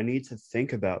theory, and I need to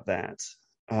think about that.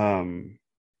 That's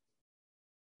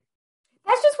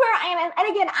just where I am. And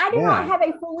again, I do not have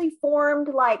a fully formed,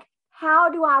 like, how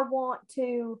do I want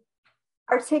to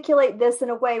articulate this in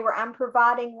a way where I'm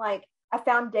providing like a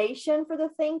foundation for the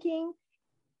thinking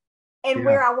and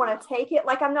where I want to take it.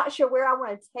 Like, I'm not sure where I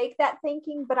want to take that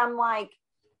thinking, but I'm like,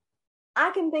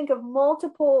 I can think of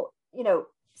multiple,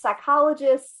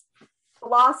 psychologists,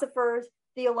 philosophers,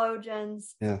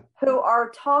 theologians who are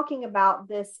talking about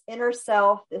this inner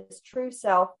self, this true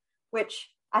self,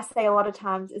 which I say a lot of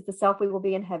times is the self we will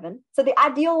be in heaven. So the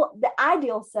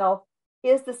ideal self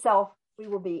is the self we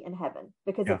will be in heaven,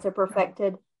 because it's a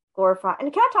perfected, glorified.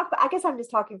 And can I talk about, I guess I'm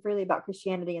just talking freely about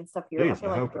Christianity and stuff here. Please,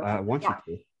 I want you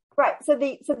to. Right. So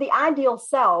the ideal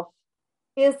self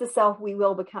is the self we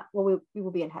will become. Well, we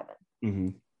will be in heaven.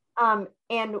 Mm-hmm.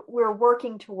 And we're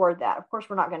working toward that. Of course,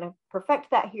 we're not going to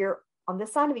perfect that here on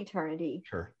this side of eternity.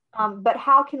 Sure. But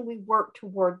how can we work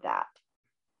toward that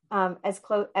as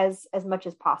close as much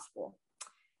as possible?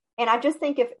 And I just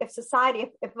think if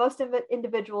society, if most of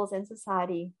individuals in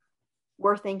society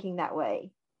were thinking that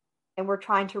way, and we're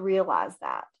trying to realize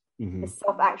that, the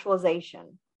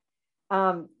self-actualization,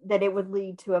 that it would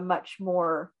lead to a much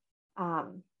more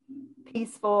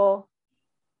peaceful,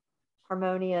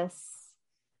 harmonious,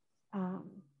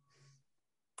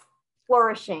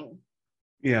 flourishing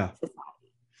society.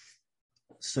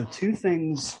 So two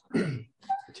things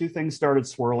started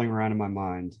swirling around in my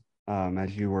mind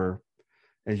as you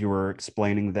were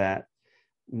explaining that.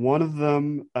 One of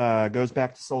them goes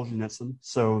back to Solzhenitsyn.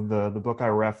 So the book I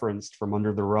referenced, From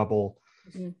Under the Rubble,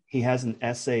 he has an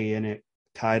essay in it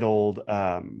titled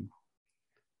On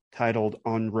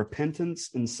Repentance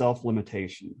and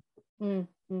Self-Limitation.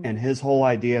 And his whole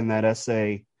idea in that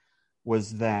essay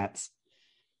was that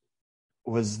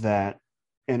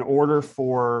in order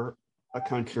for a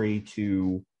country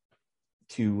to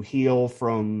heal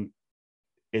from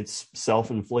its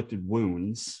self-inflicted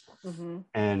wounds,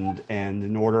 and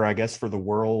in order, I guess, for the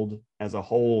world as a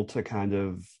whole to kind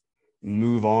of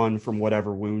move on from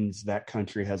whatever wounds that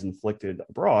country has inflicted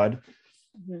abroad,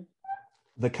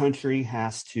 the country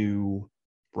has to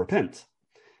repent.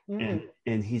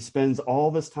 And he spends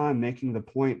all this time making the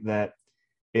point that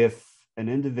if an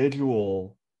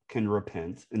individual can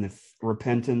repent, and if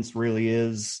repentance really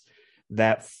is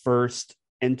that first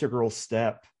integral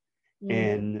step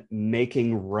in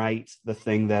making right the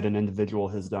thing that an individual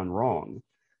has done wrong,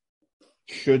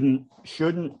 couldn't,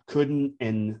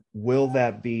 and will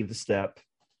that be the step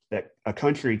that a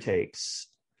country takes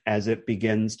as it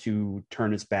begins to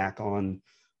turn its back on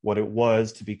what it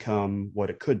was to become what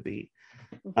it could be?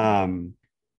 And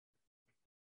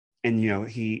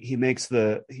he makes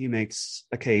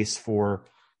a case for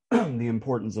the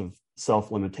importance of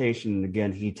self-limitation. And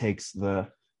again, he takes the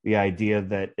idea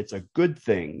that it's a good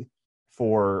thing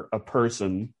for a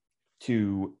person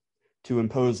to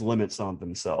impose limits on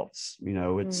themselves.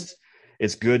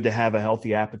 It's good to have a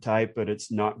healthy appetite, but it's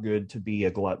not good to be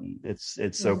a glutton.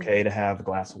 It's okay to have a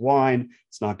glass of wine.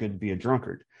 It's not good to be a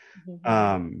drunkard. Which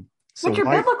are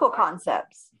biblical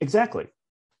concepts. Exactly.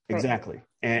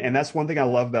 And that's one thing I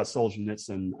love about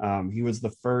Solzhenitsyn. He was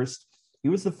the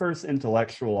first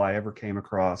intellectual I ever came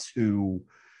across who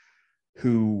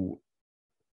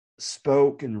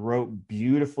spoke and wrote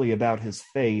beautifully about his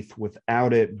faith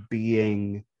without it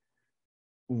being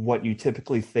what you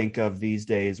typically think of these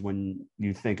days when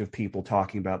you think of people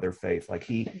talking about their faith. Like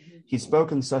he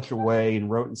spoke in such a way and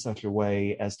wrote in such a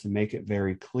way as to make it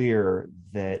very clear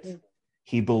that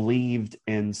he believed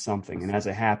in something. And as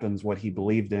it happens, what he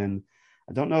believed in,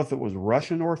 I don't know if it was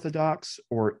Russian Orthodox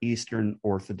or Eastern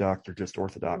Orthodox or just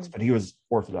Orthodox, but he was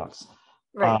Orthodox.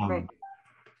 Right.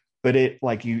 But it,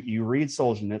 like, you read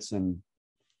Solzhenitsyn,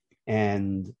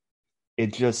 and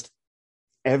it just,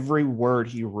 every word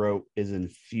he wrote is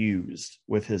infused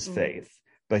with his faith,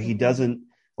 but he doesn't,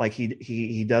 like,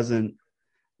 he doesn't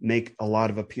make a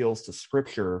lot of appeals to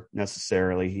scripture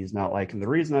necessarily. He's not like, and the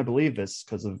reason I believe this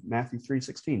because of Matthew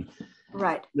 3:16,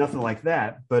 right? Nothing like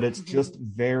that. But it's just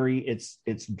very,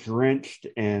 it's drenched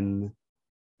in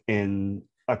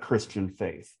a Christian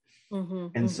faith. Mm-hmm,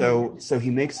 And so he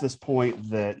makes this point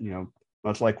that,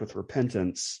 much like with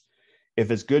repentance, if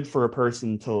it's good for a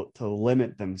person to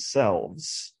limit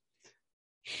themselves,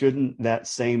 shouldn't that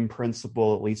same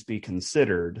principle at least be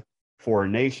considered for a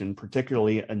nation,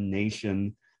 particularly a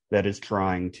nation that is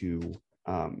trying to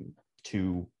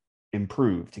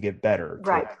improve, to get better,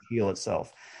 to heal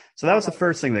itself? So that was the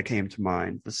first thing that came to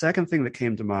mind. The second thing that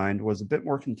came to mind was a bit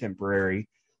more contemporary.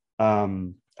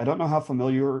 I don't know how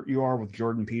familiar you are with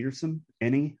Jordan Peterson.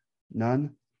 Any?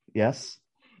 None? Yes?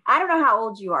 I don't know how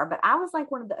old you are, but I was like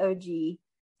one of the OG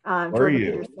Jordan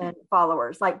Peterson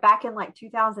followers, like back in like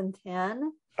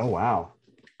 2010. Oh, wow.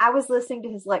 I was listening to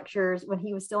his lectures when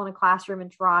he was still in a classroom in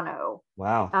Toronto.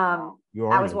 Wow.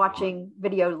 I was watching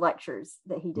video lectures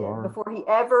that he did before he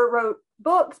ever wrote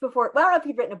books. I don't know if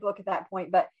he'd written a book at that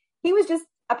point, but he was just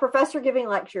a professor giving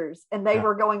lectures, and they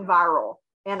were going viral.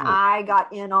 And I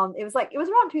got in on it was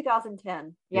around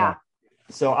 2010. Yeah.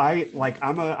 So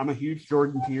I'm a huge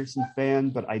Jordan Peterson fan,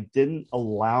 but I didn't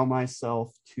allow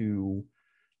myself to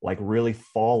like really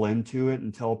fall into it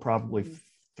until probably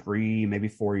 3, maybe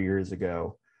 4 years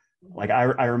ago. Like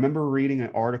I remember reading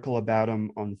an article about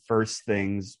him on First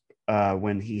Things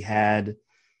when he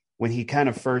kind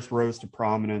of first rose to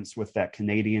prominence with that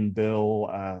Canadian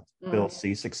bill, Bill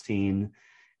C-16,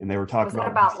 and they were talking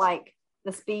about like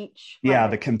the speech.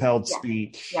 The compelled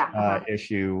speech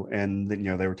issue. And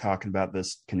they were talking about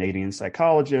this Canadian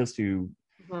psychologist who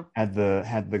had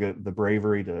the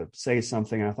bravery to say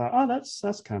something. And I thought, oh,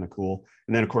 that's kind of cool.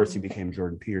 And then of course he became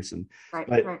Jordan Peterson.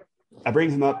 But I bring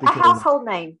him up because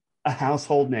a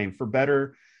household name for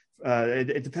better.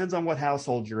 It depends on what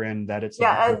household you're in, that it's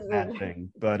a bad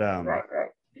thing. But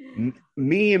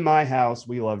me and my house,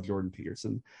 we love Jordan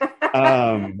Peterson. We're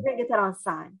gonna get that on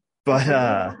sign.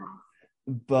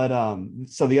 But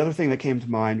so the other thing that came to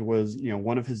mind was,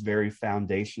 one of his very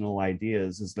foundational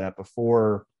ideas is that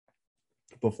before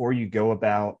you go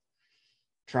about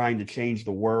trying to change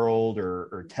the world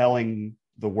or telling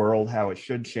the world how it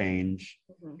should change,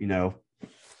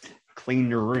 clean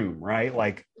your room, right?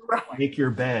 Like make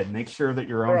your bed, make sure that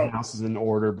your own house is in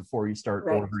order before you start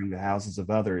ordering the houses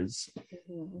of others.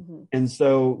 And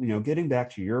so, getting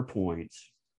back to your point,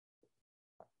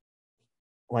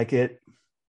 like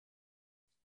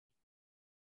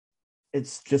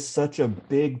it's just such a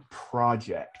big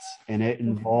project, and it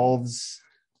involves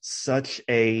such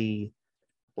a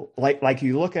like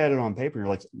you look at it on paper, you're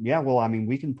like, yeah, well, I mean,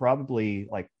 we can probably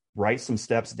like write some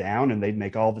steps down and they'd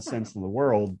make all the sense in the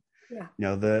world.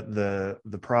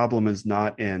 The problem is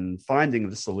not in finding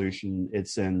the solution,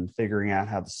 it's in figuring out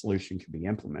how the solution can be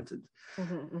implemented.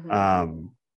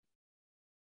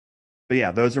 But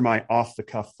yeah, those are my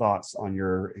off-the-cuff thoughts on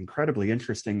your incredibly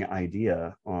interesting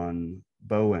idea on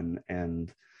Bowen,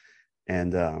 and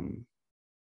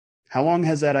how long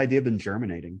has that idea been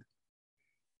germinating?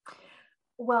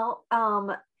 Well,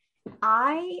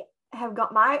 I have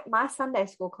got my Sunday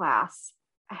school class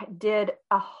did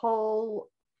a whole,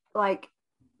 like,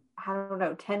 I don't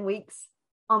know, 10 weeks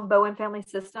on Bowen Family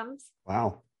Systems.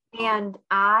 Wow. And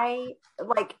I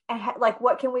like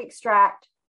what can we extract?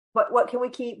 What can we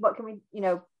keep? What can we,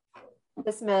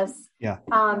 dismiss? Yeah.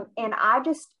 And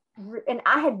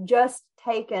I had just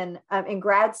taken in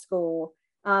grad school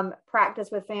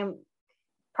practice with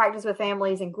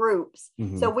families and groups.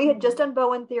 So we had just done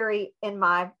Bowen theory in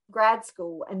my grad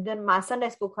school, and then my Sunday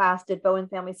school class did Bowen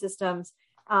Family Systems,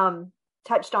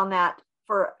 touched on that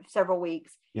for several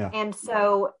weeks. Yeah. And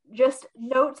so just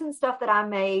notes and stuff that I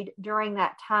made during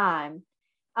that time,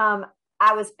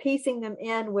 I was piecing them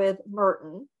in with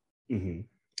Merton.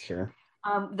 Sure.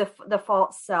 The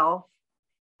false self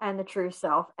and the true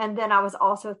self. And then I was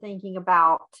also thinking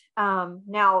about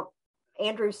now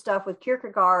Andrew's stuff with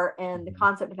Kierkegaard and the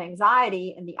concept of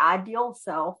anxiety and the ideal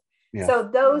self. Yeah. So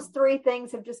those three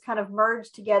things have just kind of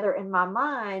merged together in my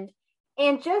mind.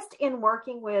 And just in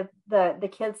working with the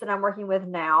kids that I'm working with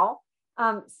now,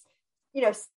 my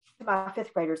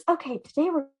fifth graders, okay, today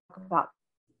we're talking about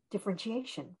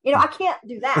differentiation. I can't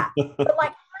do that. But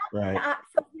like,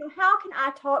 how can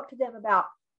I talk to them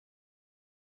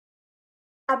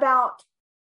about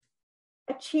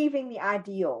achieving the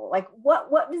ideal? Like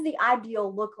what does the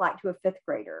ideal look like to a fifth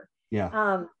grader?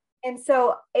 Yeah. And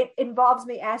so it involves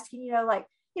me asking,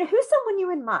 who's someone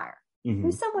you admire?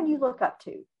 Who's someone you look up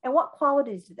to? And what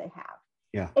qualities do they have?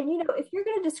 Yeah. And, if you're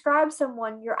going to describe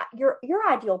someone, your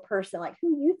ideal person, like who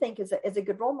you think is a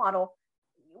good role model,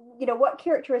 what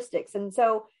characteristics? And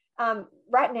so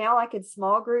right now, like in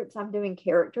small groups, I'm doing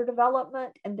character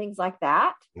development and things like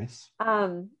that. Nice.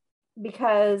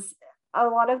 Because a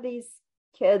lot of these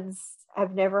kids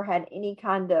have never had any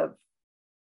kind of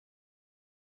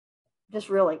just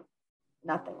really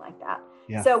nothing like that.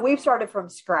 Yeah. So we've started from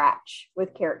scratch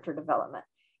with character development.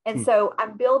 And so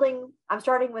I'm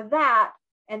starting with that,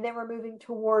 and then we're moving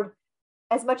toward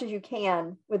as much as you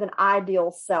can with an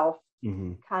ideal self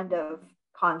kind of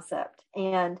concept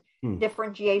and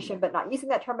differentiation, but not using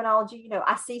that terminology. You know,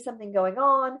 I see something going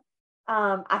on.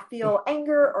 I feel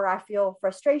anger or I feel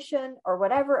frustration or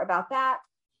whatever about that.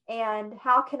 And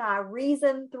how can I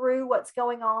reason through what's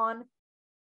going on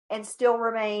and still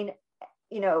remain,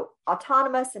 you know,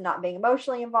 autonomous and not being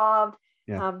emotionally involved,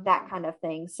 that kind of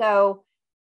thing. So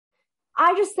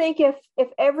I just think if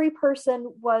every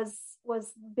person was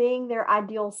being their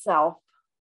ideal self,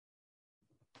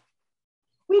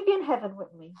 we'd be in heaven,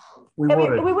 wouldn't we? We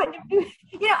would. We wouldn't. You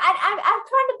know, I'm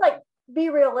trying to like be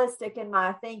realistic in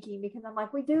my thinking, because I'm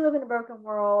like, we do live in a broken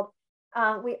world.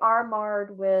 We are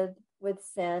marred with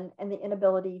sin and the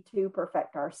inability to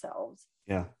perfect ourselves.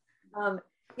 Yeah.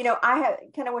 You know, I have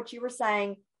kind of what you were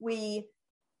saying.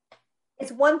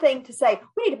 It's one thing to say,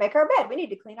 we need to make our bed, we need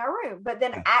to clean our room, but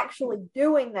then actually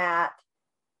doing that.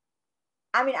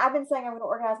 I mean, I've been saying I'm going to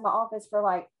organize my office for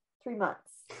like 3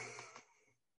 months,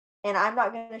 and I'm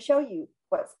not going to show you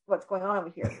what's going on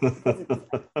over here.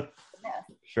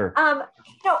 Sure. No,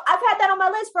 I've had that on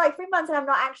my list for like 3 months, and I've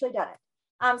not actually done it.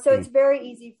 So it's very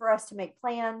easy for us to make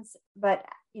plans, but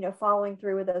you know, following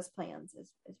through with those plans is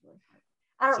really hard.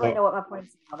 I don't really know what my point of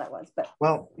how that was, but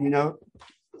you know,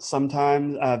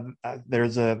 sometimes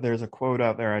there's a quote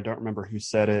out there. I don't remember who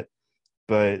said it,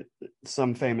 but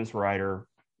some famous writer,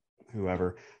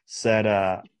 whoever, said,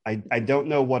 I don't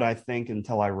know what I think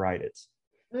until I write it.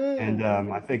 And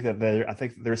I think that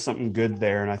there's something good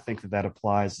there, and I think that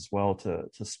applies as well to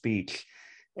speech.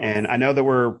 Yes. And I know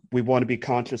that we want to be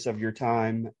conscious of your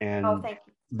time, and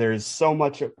there's so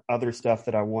much other stuff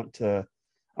that I want to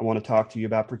talk to you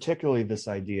about, particularly this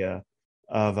idea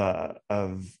of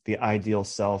the ideal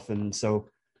self. And so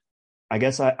I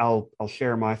guess I'll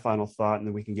share my final thought, and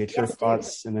then we can get your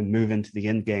thoughts and then move into the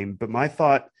end game. But my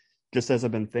thought, just as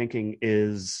I've been thinking,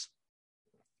 is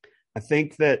I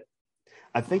think that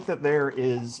there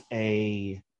is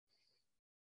a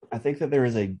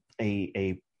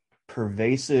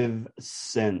pervasive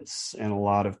sense in a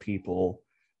lot of people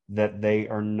that they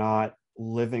are not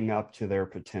living up to their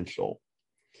potential.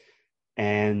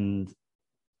 And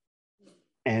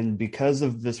because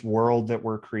of this world that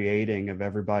we're creating of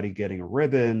everybody getting a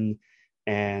ribbon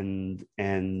and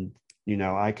you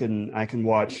know, I can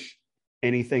watch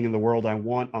anything in the world I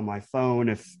want on my phone.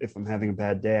 If I'm having a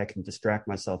bad day, I can distract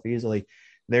myself easily.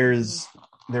 There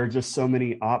are just so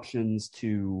many options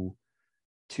to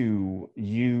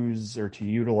use or to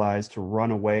utilize to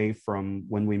run away from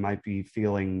when we might be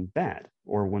feeling bad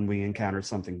or when we encounter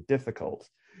something difficult.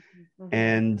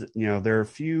 And, you know, there are a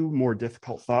few more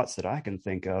difficult thoughts that I can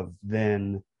think of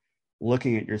than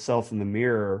looking at yourself in the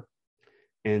mirror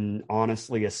and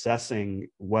honestly assessing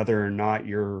whether or not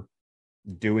you're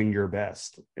doing your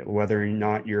best, whether or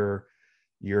not you're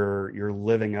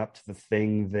living up to the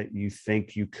thing that you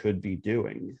think you could be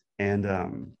doing.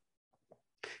 And,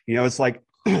 you know, it's like,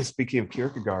 speaking of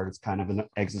Kierkegaard, it's kind of an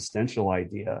existential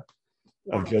idea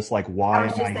of just like, why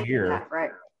am I here? That,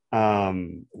 right.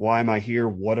 Why am I here?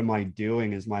 What am I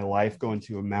doing? Is my life going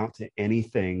to amount to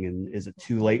anything? And is it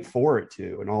too late for it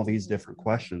to? And all these different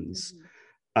questions.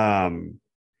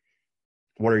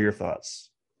 What are your thoughts?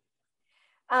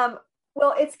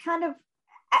 Well, it's kind of,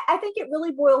 I think it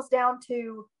really boils down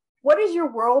to, what is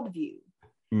your worldview?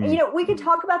 And, you know, we could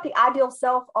talk about the ideal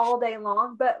self all day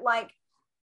long, but like,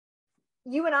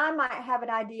 you and I might have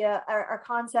an idea or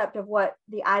concept of what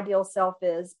the ideal self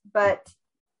is, but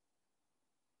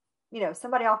you know,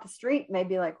 somebody off the street may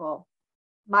be like, well,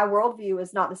 my worldview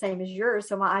is not the same as yours,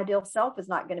 so my ideal self is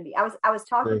not going to be. I was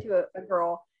talking to a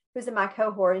girl who's in my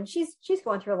cohort, and she's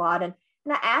going through a lot, and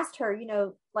I asked her, you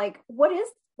know, like, what is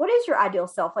your ideal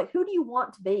self? Like, who do you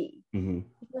want to be? She's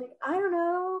like, I don't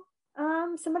know,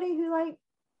 somebody who like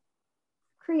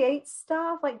creates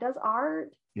stuff, like does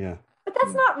art. Yeah. But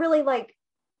that's not really like,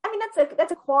 I mean,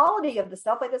 that's a quality of the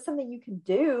self. Like, that's something you can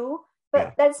do,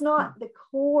 but that's not the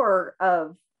core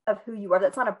of who you are.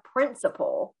 That's not a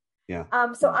principle. Yeah.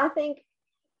 So I think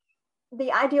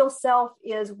the ideal self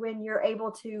is when you're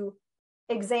able to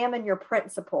examine your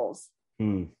principles.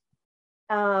 So,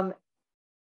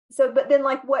 but then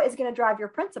like, what is going to drive your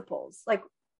principles? Like,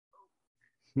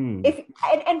 if,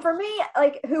 and for me,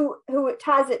 like who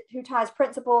ties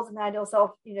principles and the ideal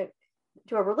self, you know,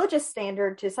 to a religious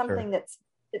standard, to something that's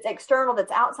external,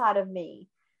 that's outside of me.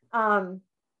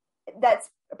 That's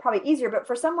probably easier, but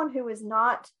for someone who is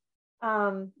not,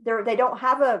 they don't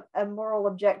have a moral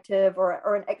objective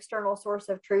or an external source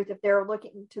of truth, if they're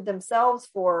looking to themselves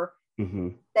for Mm-hmm.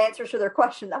 the answers to their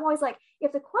questions. I'm always like,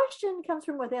 if the question comes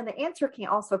from within, the answer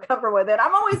can't also come from within.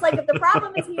 I'm always like, if the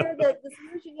problem is here, the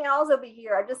solution can also be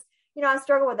here. I just, I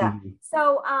struggle with that. Mm-hmm.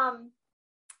 So,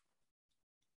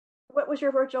 what was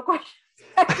your original question?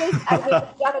 I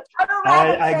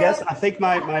think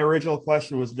my original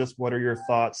question was just, what are your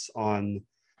thoughts on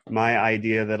my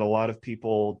idea that a lot of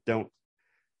people don't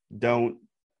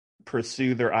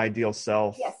pursue their ideal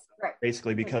self? Yes, right.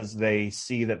 Basically because they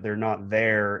see that they're not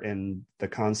there, and the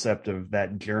concept of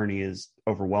that journey is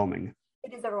overwhelming.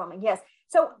 It is overwhelming, yes.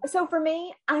 So for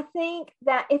me, I think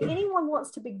that if anyone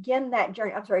wants to begin that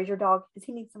journey, I'm sorry, is your dog, does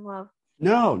he need some love?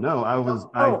 No, I just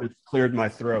cleared my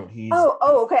throat. He's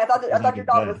okay. I thought your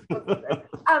dog was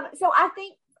so I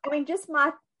think, just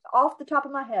my off the top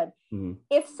of my head, mm-hmm.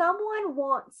 if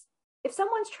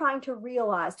someone's trying to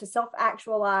realize, to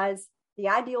self-actualize the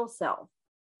ideal self,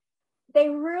 they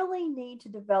really need to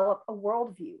develop a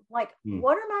worldview. Like,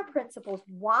 what are my principles?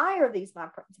 Why are these my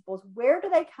principles? Where do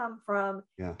they come from?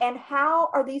 Yeah. And how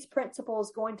are these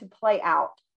principles going to play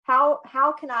out?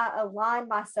 How can I align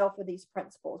myself with these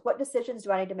principles? What decisions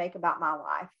do I need to make about my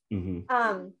life?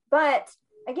 Mm-hmm. But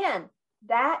again,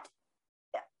 that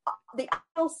the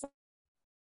ideal self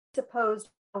supposed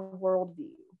a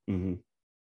worldview. Mm-hmm.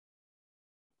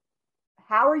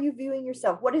 How are you viewing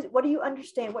yourself? What do you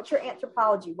understand? What's your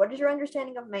anthropology? What is your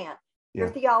understanding of man? Your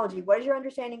theology? What is your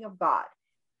understanding of God?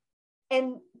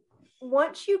 And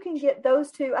once you can get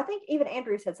those two, I think even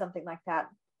Andrew said something like that.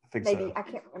 Maybe I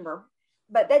can't remember,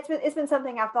 but it's been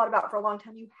something I've thought about for a long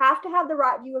time. You have to have the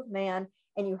right view of man,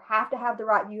 and you have to have the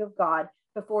right view of God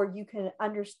before you can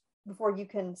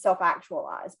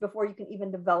self-actualize, before you can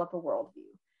even develop a worldview.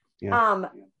 Yeah.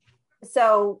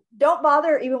 So don't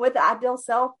bother even with the ideal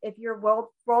self if your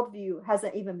worldview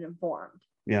hasn't even been formed,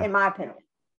 in my opinion.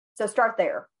 So start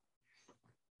there.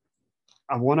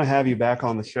 I want to have you back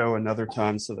on the show another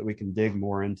time so that we can dig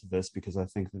more into this, because I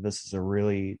think that this is a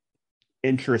really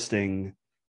interesting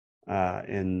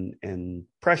and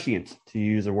prescient, to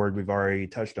use a word we've already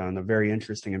touched on, a very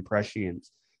interesting and prescient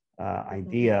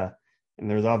idea. And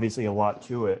there's obviously a lot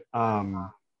to it.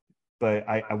 But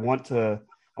I want to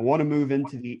move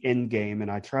into the end game, and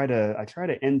I try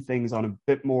to end things on a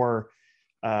bit more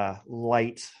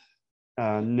light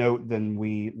note than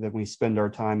we spend our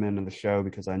time in the show,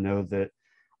 because I know that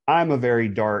I'm a very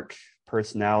dark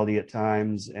personality at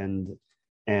times, and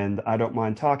I don't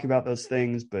mind talking about those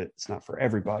things, but it's not for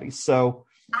everybody. So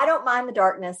I don't mind the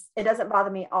darkness. It doesn't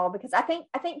bother me at all, because I think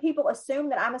people assume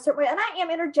that I'm a certain way, and I am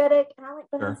energetic, and I like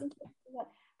bunnies and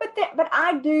but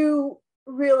I do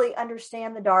really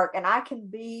understand the dark, and I can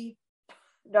be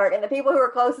dark, and the people who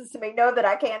are closest to me know that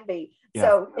I can be. Yeah.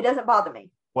 So it doesn't bother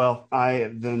me. Well,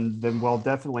 then we'll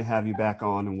definitely have you back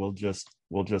on, and we'll just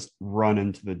run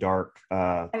into the dark.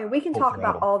 We can talk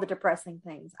about all the depressing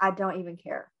things. I don't even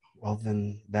care. Well,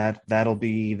 then that'll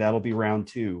be round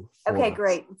 2. Okay,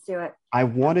 great. Let's do it. I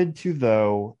wanted to,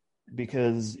 though,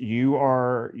 because you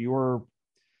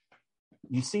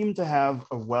seem to have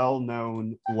a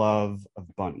well-known love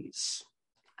of bunnies.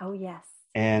 Oh, yes.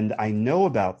 And I know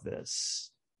about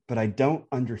this, but I don't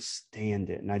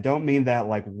understand it. And I don't mean that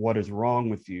like, what is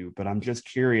wrong with you, but I'm just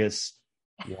curious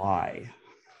why.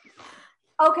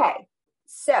 Okay.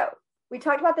 So we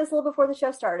talked about this a little before the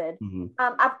show started. Mm-hmm.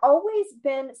 I've always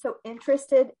been so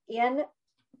interested in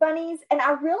bunnies. And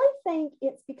I really think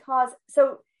it's because,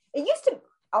 so it used to,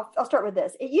 I'll start with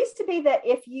this. It used to be that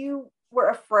if you were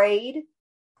afraid,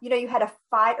 you had a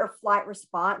fight or flight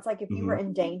response. Like if you were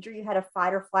in danger, you had a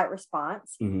fight or flight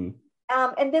response. Mm-hmm.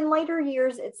 And then later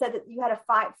years, it said that you had a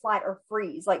fight, flight, or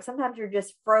freeze. Like sometimes you're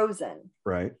just frozen.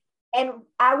 Right. And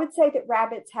I would say that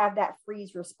rabbits have that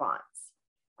freeze response.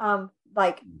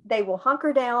 Like they will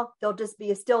hunker down. They'll just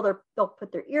be still. They'll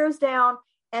put their ears down,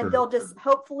 and they'll just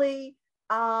hopefully,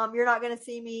 you're not going to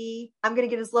see me. I'm going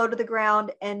to get as low to the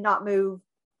ground and not move.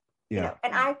 Yeah.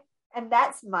 And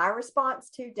that's my response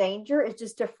to danger, is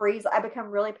just to freeze. I become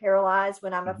really paralyzed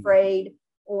when I'm afraid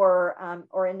or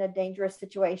in a dangerous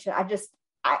situation. I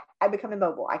become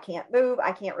immobile. I can't move.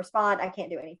 I can't respond. I can't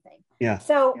do anything. Yeah.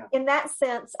 So in that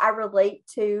sense, I relate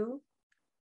to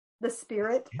the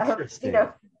spirit of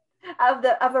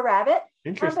a rabbit.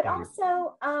 Interesting. But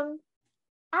also,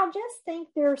 I just think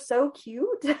they're so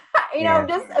cute.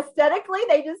 Just aesthetically,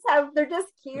 they're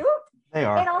just cute. They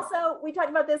are. And also, we talked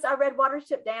about this. I read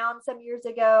Watership Down some years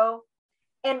ago.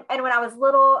 And when I was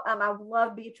little, I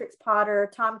loved Beatrix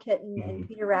Potter, Tom Kitten, and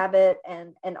Peter Rabbit,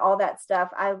 and all that stuff.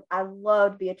 I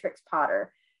loved Beatrix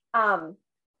Potter. So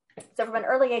from an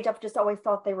early age, I've just always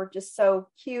thought they were just so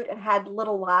cute and had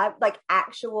little lives, like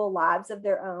actual lives of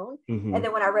their own. Mm-hmm. And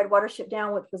then when I read Watership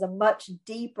Down, which was a much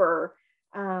deeper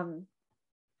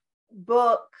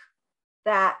book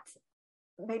that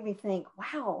made me think,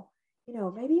 wow,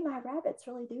 maybe my rabbits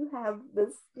really do have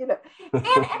this, and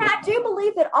I do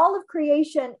believe that all of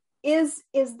creation is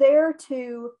there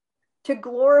to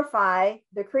glorify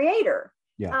the creator.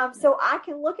 Yeah. So I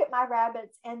can look at my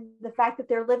rabbits and the fact that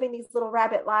they're living these little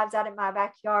rabbit lives out in my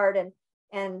backyard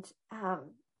and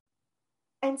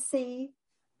see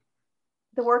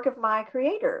the work of my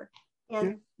creator.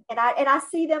 And I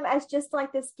see them as just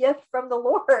like this gift from the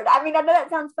Lord. I mean, I know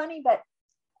that sounds funny, but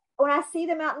when I see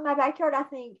them out in my backyard, I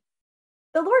think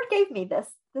the Lord gave me this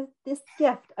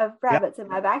gift of rabbits in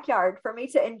my backyard for me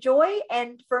to enjoy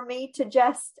and for me to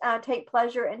just take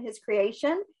pleasure in his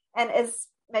creation. And as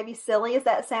maybe silly as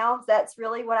that sounds, that's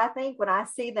really what I think. When I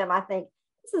see them, I think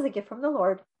this is a gift from the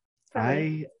Lord for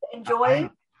me to enjoy.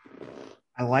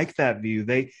 I like that view.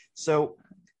 So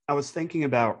I was thinking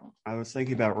about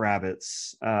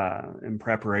rabbits in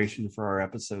preparation for our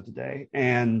episode today,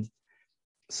 and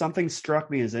something struck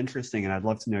me as interesting, and I'd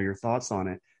love to know your thoughts on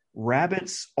it.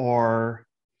 Rabbits they're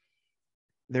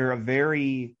a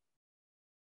very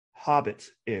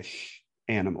hobbit-ish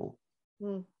animal.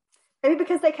 Maybe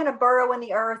because they kind of burrow in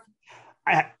the earth.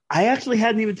 I actually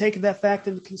hadn't even taken that fact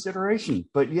into consideration,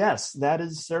 but yes, that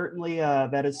is certainly a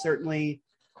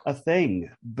thing.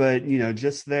 But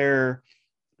just their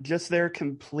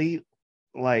complete,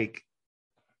 like,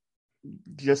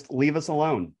 just leave us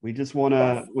alone. We just want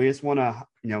to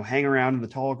hang around in the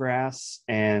tall grass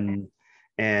and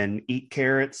eat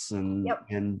carrots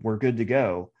and we're good to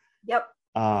go. Yep.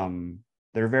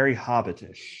 They're very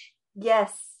hobbitish.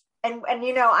 Yes. And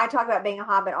I talk about being a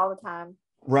hobbit all the time.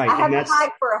 Right. I have a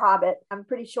height for a hobbit. I'm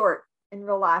pretty short in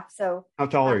real life. So how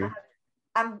tall are you?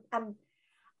 Can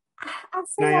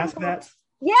I ask that?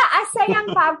 Yeah, I say I'm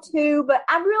 5'2", but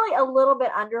I'm really a little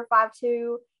bit under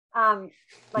 5'2".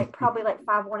 Like probably like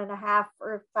 5'1.5"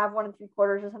 or 5'1 3/4"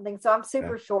 or something. So I'm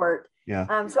super short.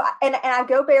 Yeah. So I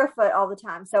go barefoot all the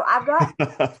time. So I've got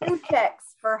 2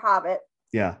 checks for hobbit.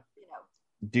 Yeah.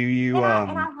 Do you?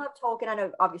 And I love Tolkien. I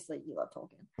know, obviously, you love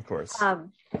Tolkien, of course.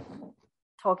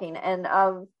 Tolkien, and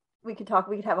we could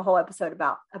have a whole episode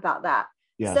about that.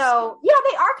 Yes. So yeah,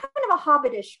 they are kind of a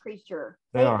hobbitish creature.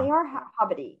 They are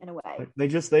hobbity in a way. They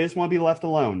just want to be left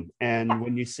alone, and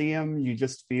when you see them, you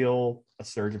just feel a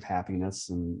surge of happiness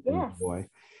and joy.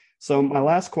 So my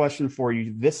last question for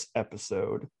you this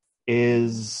episode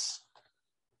is: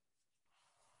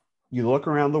 you look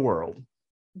around the world.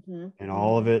 Mm-hmm. And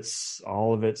all of its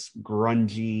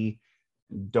grungy,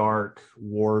 dark,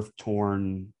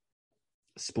 war-torn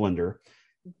splendor.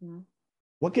 Mm-hmm.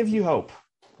 What gives you hope?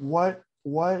 What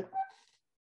light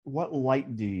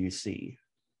do you see?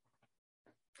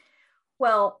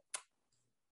 Well,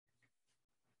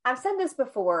 I've said this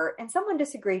before, and someone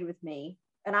disagreed with me,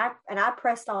 and I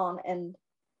pressed on, and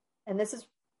this is,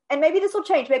 and maybe this will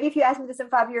change. Maybe if you ask me this in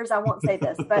 5 years, I won't say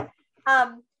this, but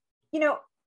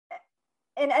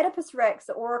in Oedipus Rex,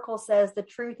 the oracle says the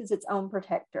truth is its own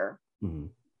protector. Mm-hmm.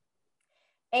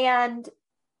 And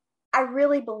I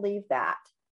really believe that.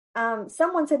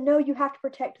 Someone said, no, you have to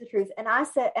protect the truth. And I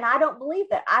said, and I don't believe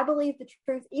that. I believe the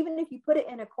truth, even if you put it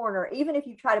in a corner, even if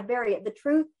you try to bury it, the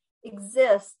truth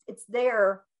exists. It's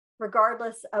there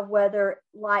regardless of whether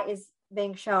light is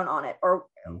being shown on it or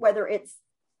whether it's,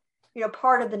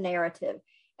 part of the narrative.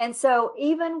 And so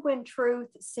even when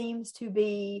truth seems to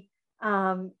be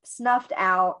snuffed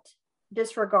out,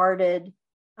 disregarded,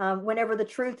 whenever the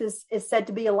truth is said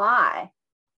to be a lie,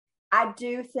 I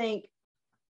do think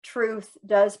truth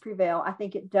does prevail. I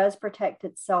think it does protect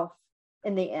itself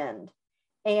in the end.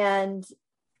 And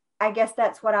I guess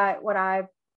that's what I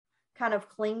kind of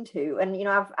cling to. And,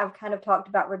 I've kind of talked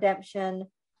about redemption,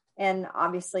 and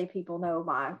obviously people know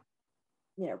my,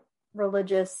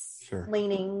 religious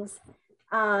leanings.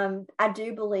 I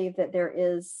do believe that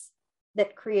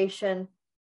that creation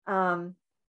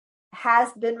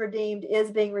has been redeemed, is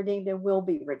being redeemed, and will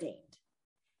be redeemed.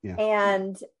 Yeah.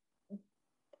 And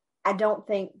I don't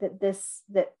think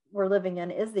that we're living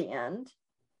in is the end.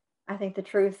 I think the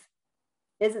truth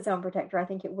is its own protector. I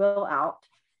think it will out.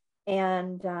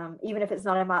 And even if it's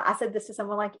not I said this to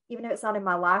someone, like, even if it's not in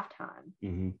my lifetime,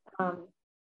 mm-hmm.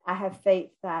 I have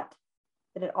faith that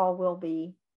it all will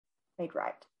be made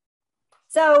right.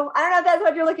 So I don't know if that's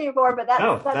what you're looking for, but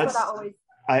that's what I always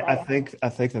say. I think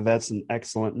that that's an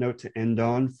excellent note to end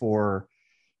on for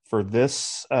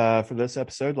this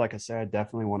episode. Like I said, I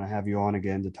definitely want to have you on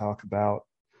again to talk about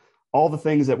all the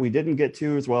things that we didn't get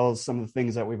to, as well as some of the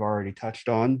things that we've already touched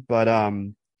on. But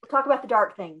We'll talk about the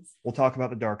dark things. We'll talk about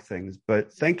the dark things.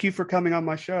 But thank you for coming on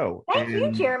my show. Thank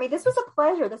you, Jeremy. This was a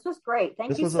pleasure. This was great.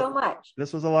 Thank you so much.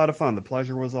 This was a lot of fun. The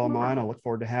pleasure was all mine. I look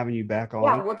forward to having you back on.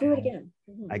 Yeah, we'll do it again.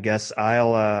 I guess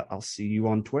I'll see you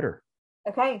on Twitter.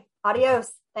 Okay.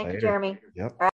 Adios. Thank you, Jeremy. Yep. All right.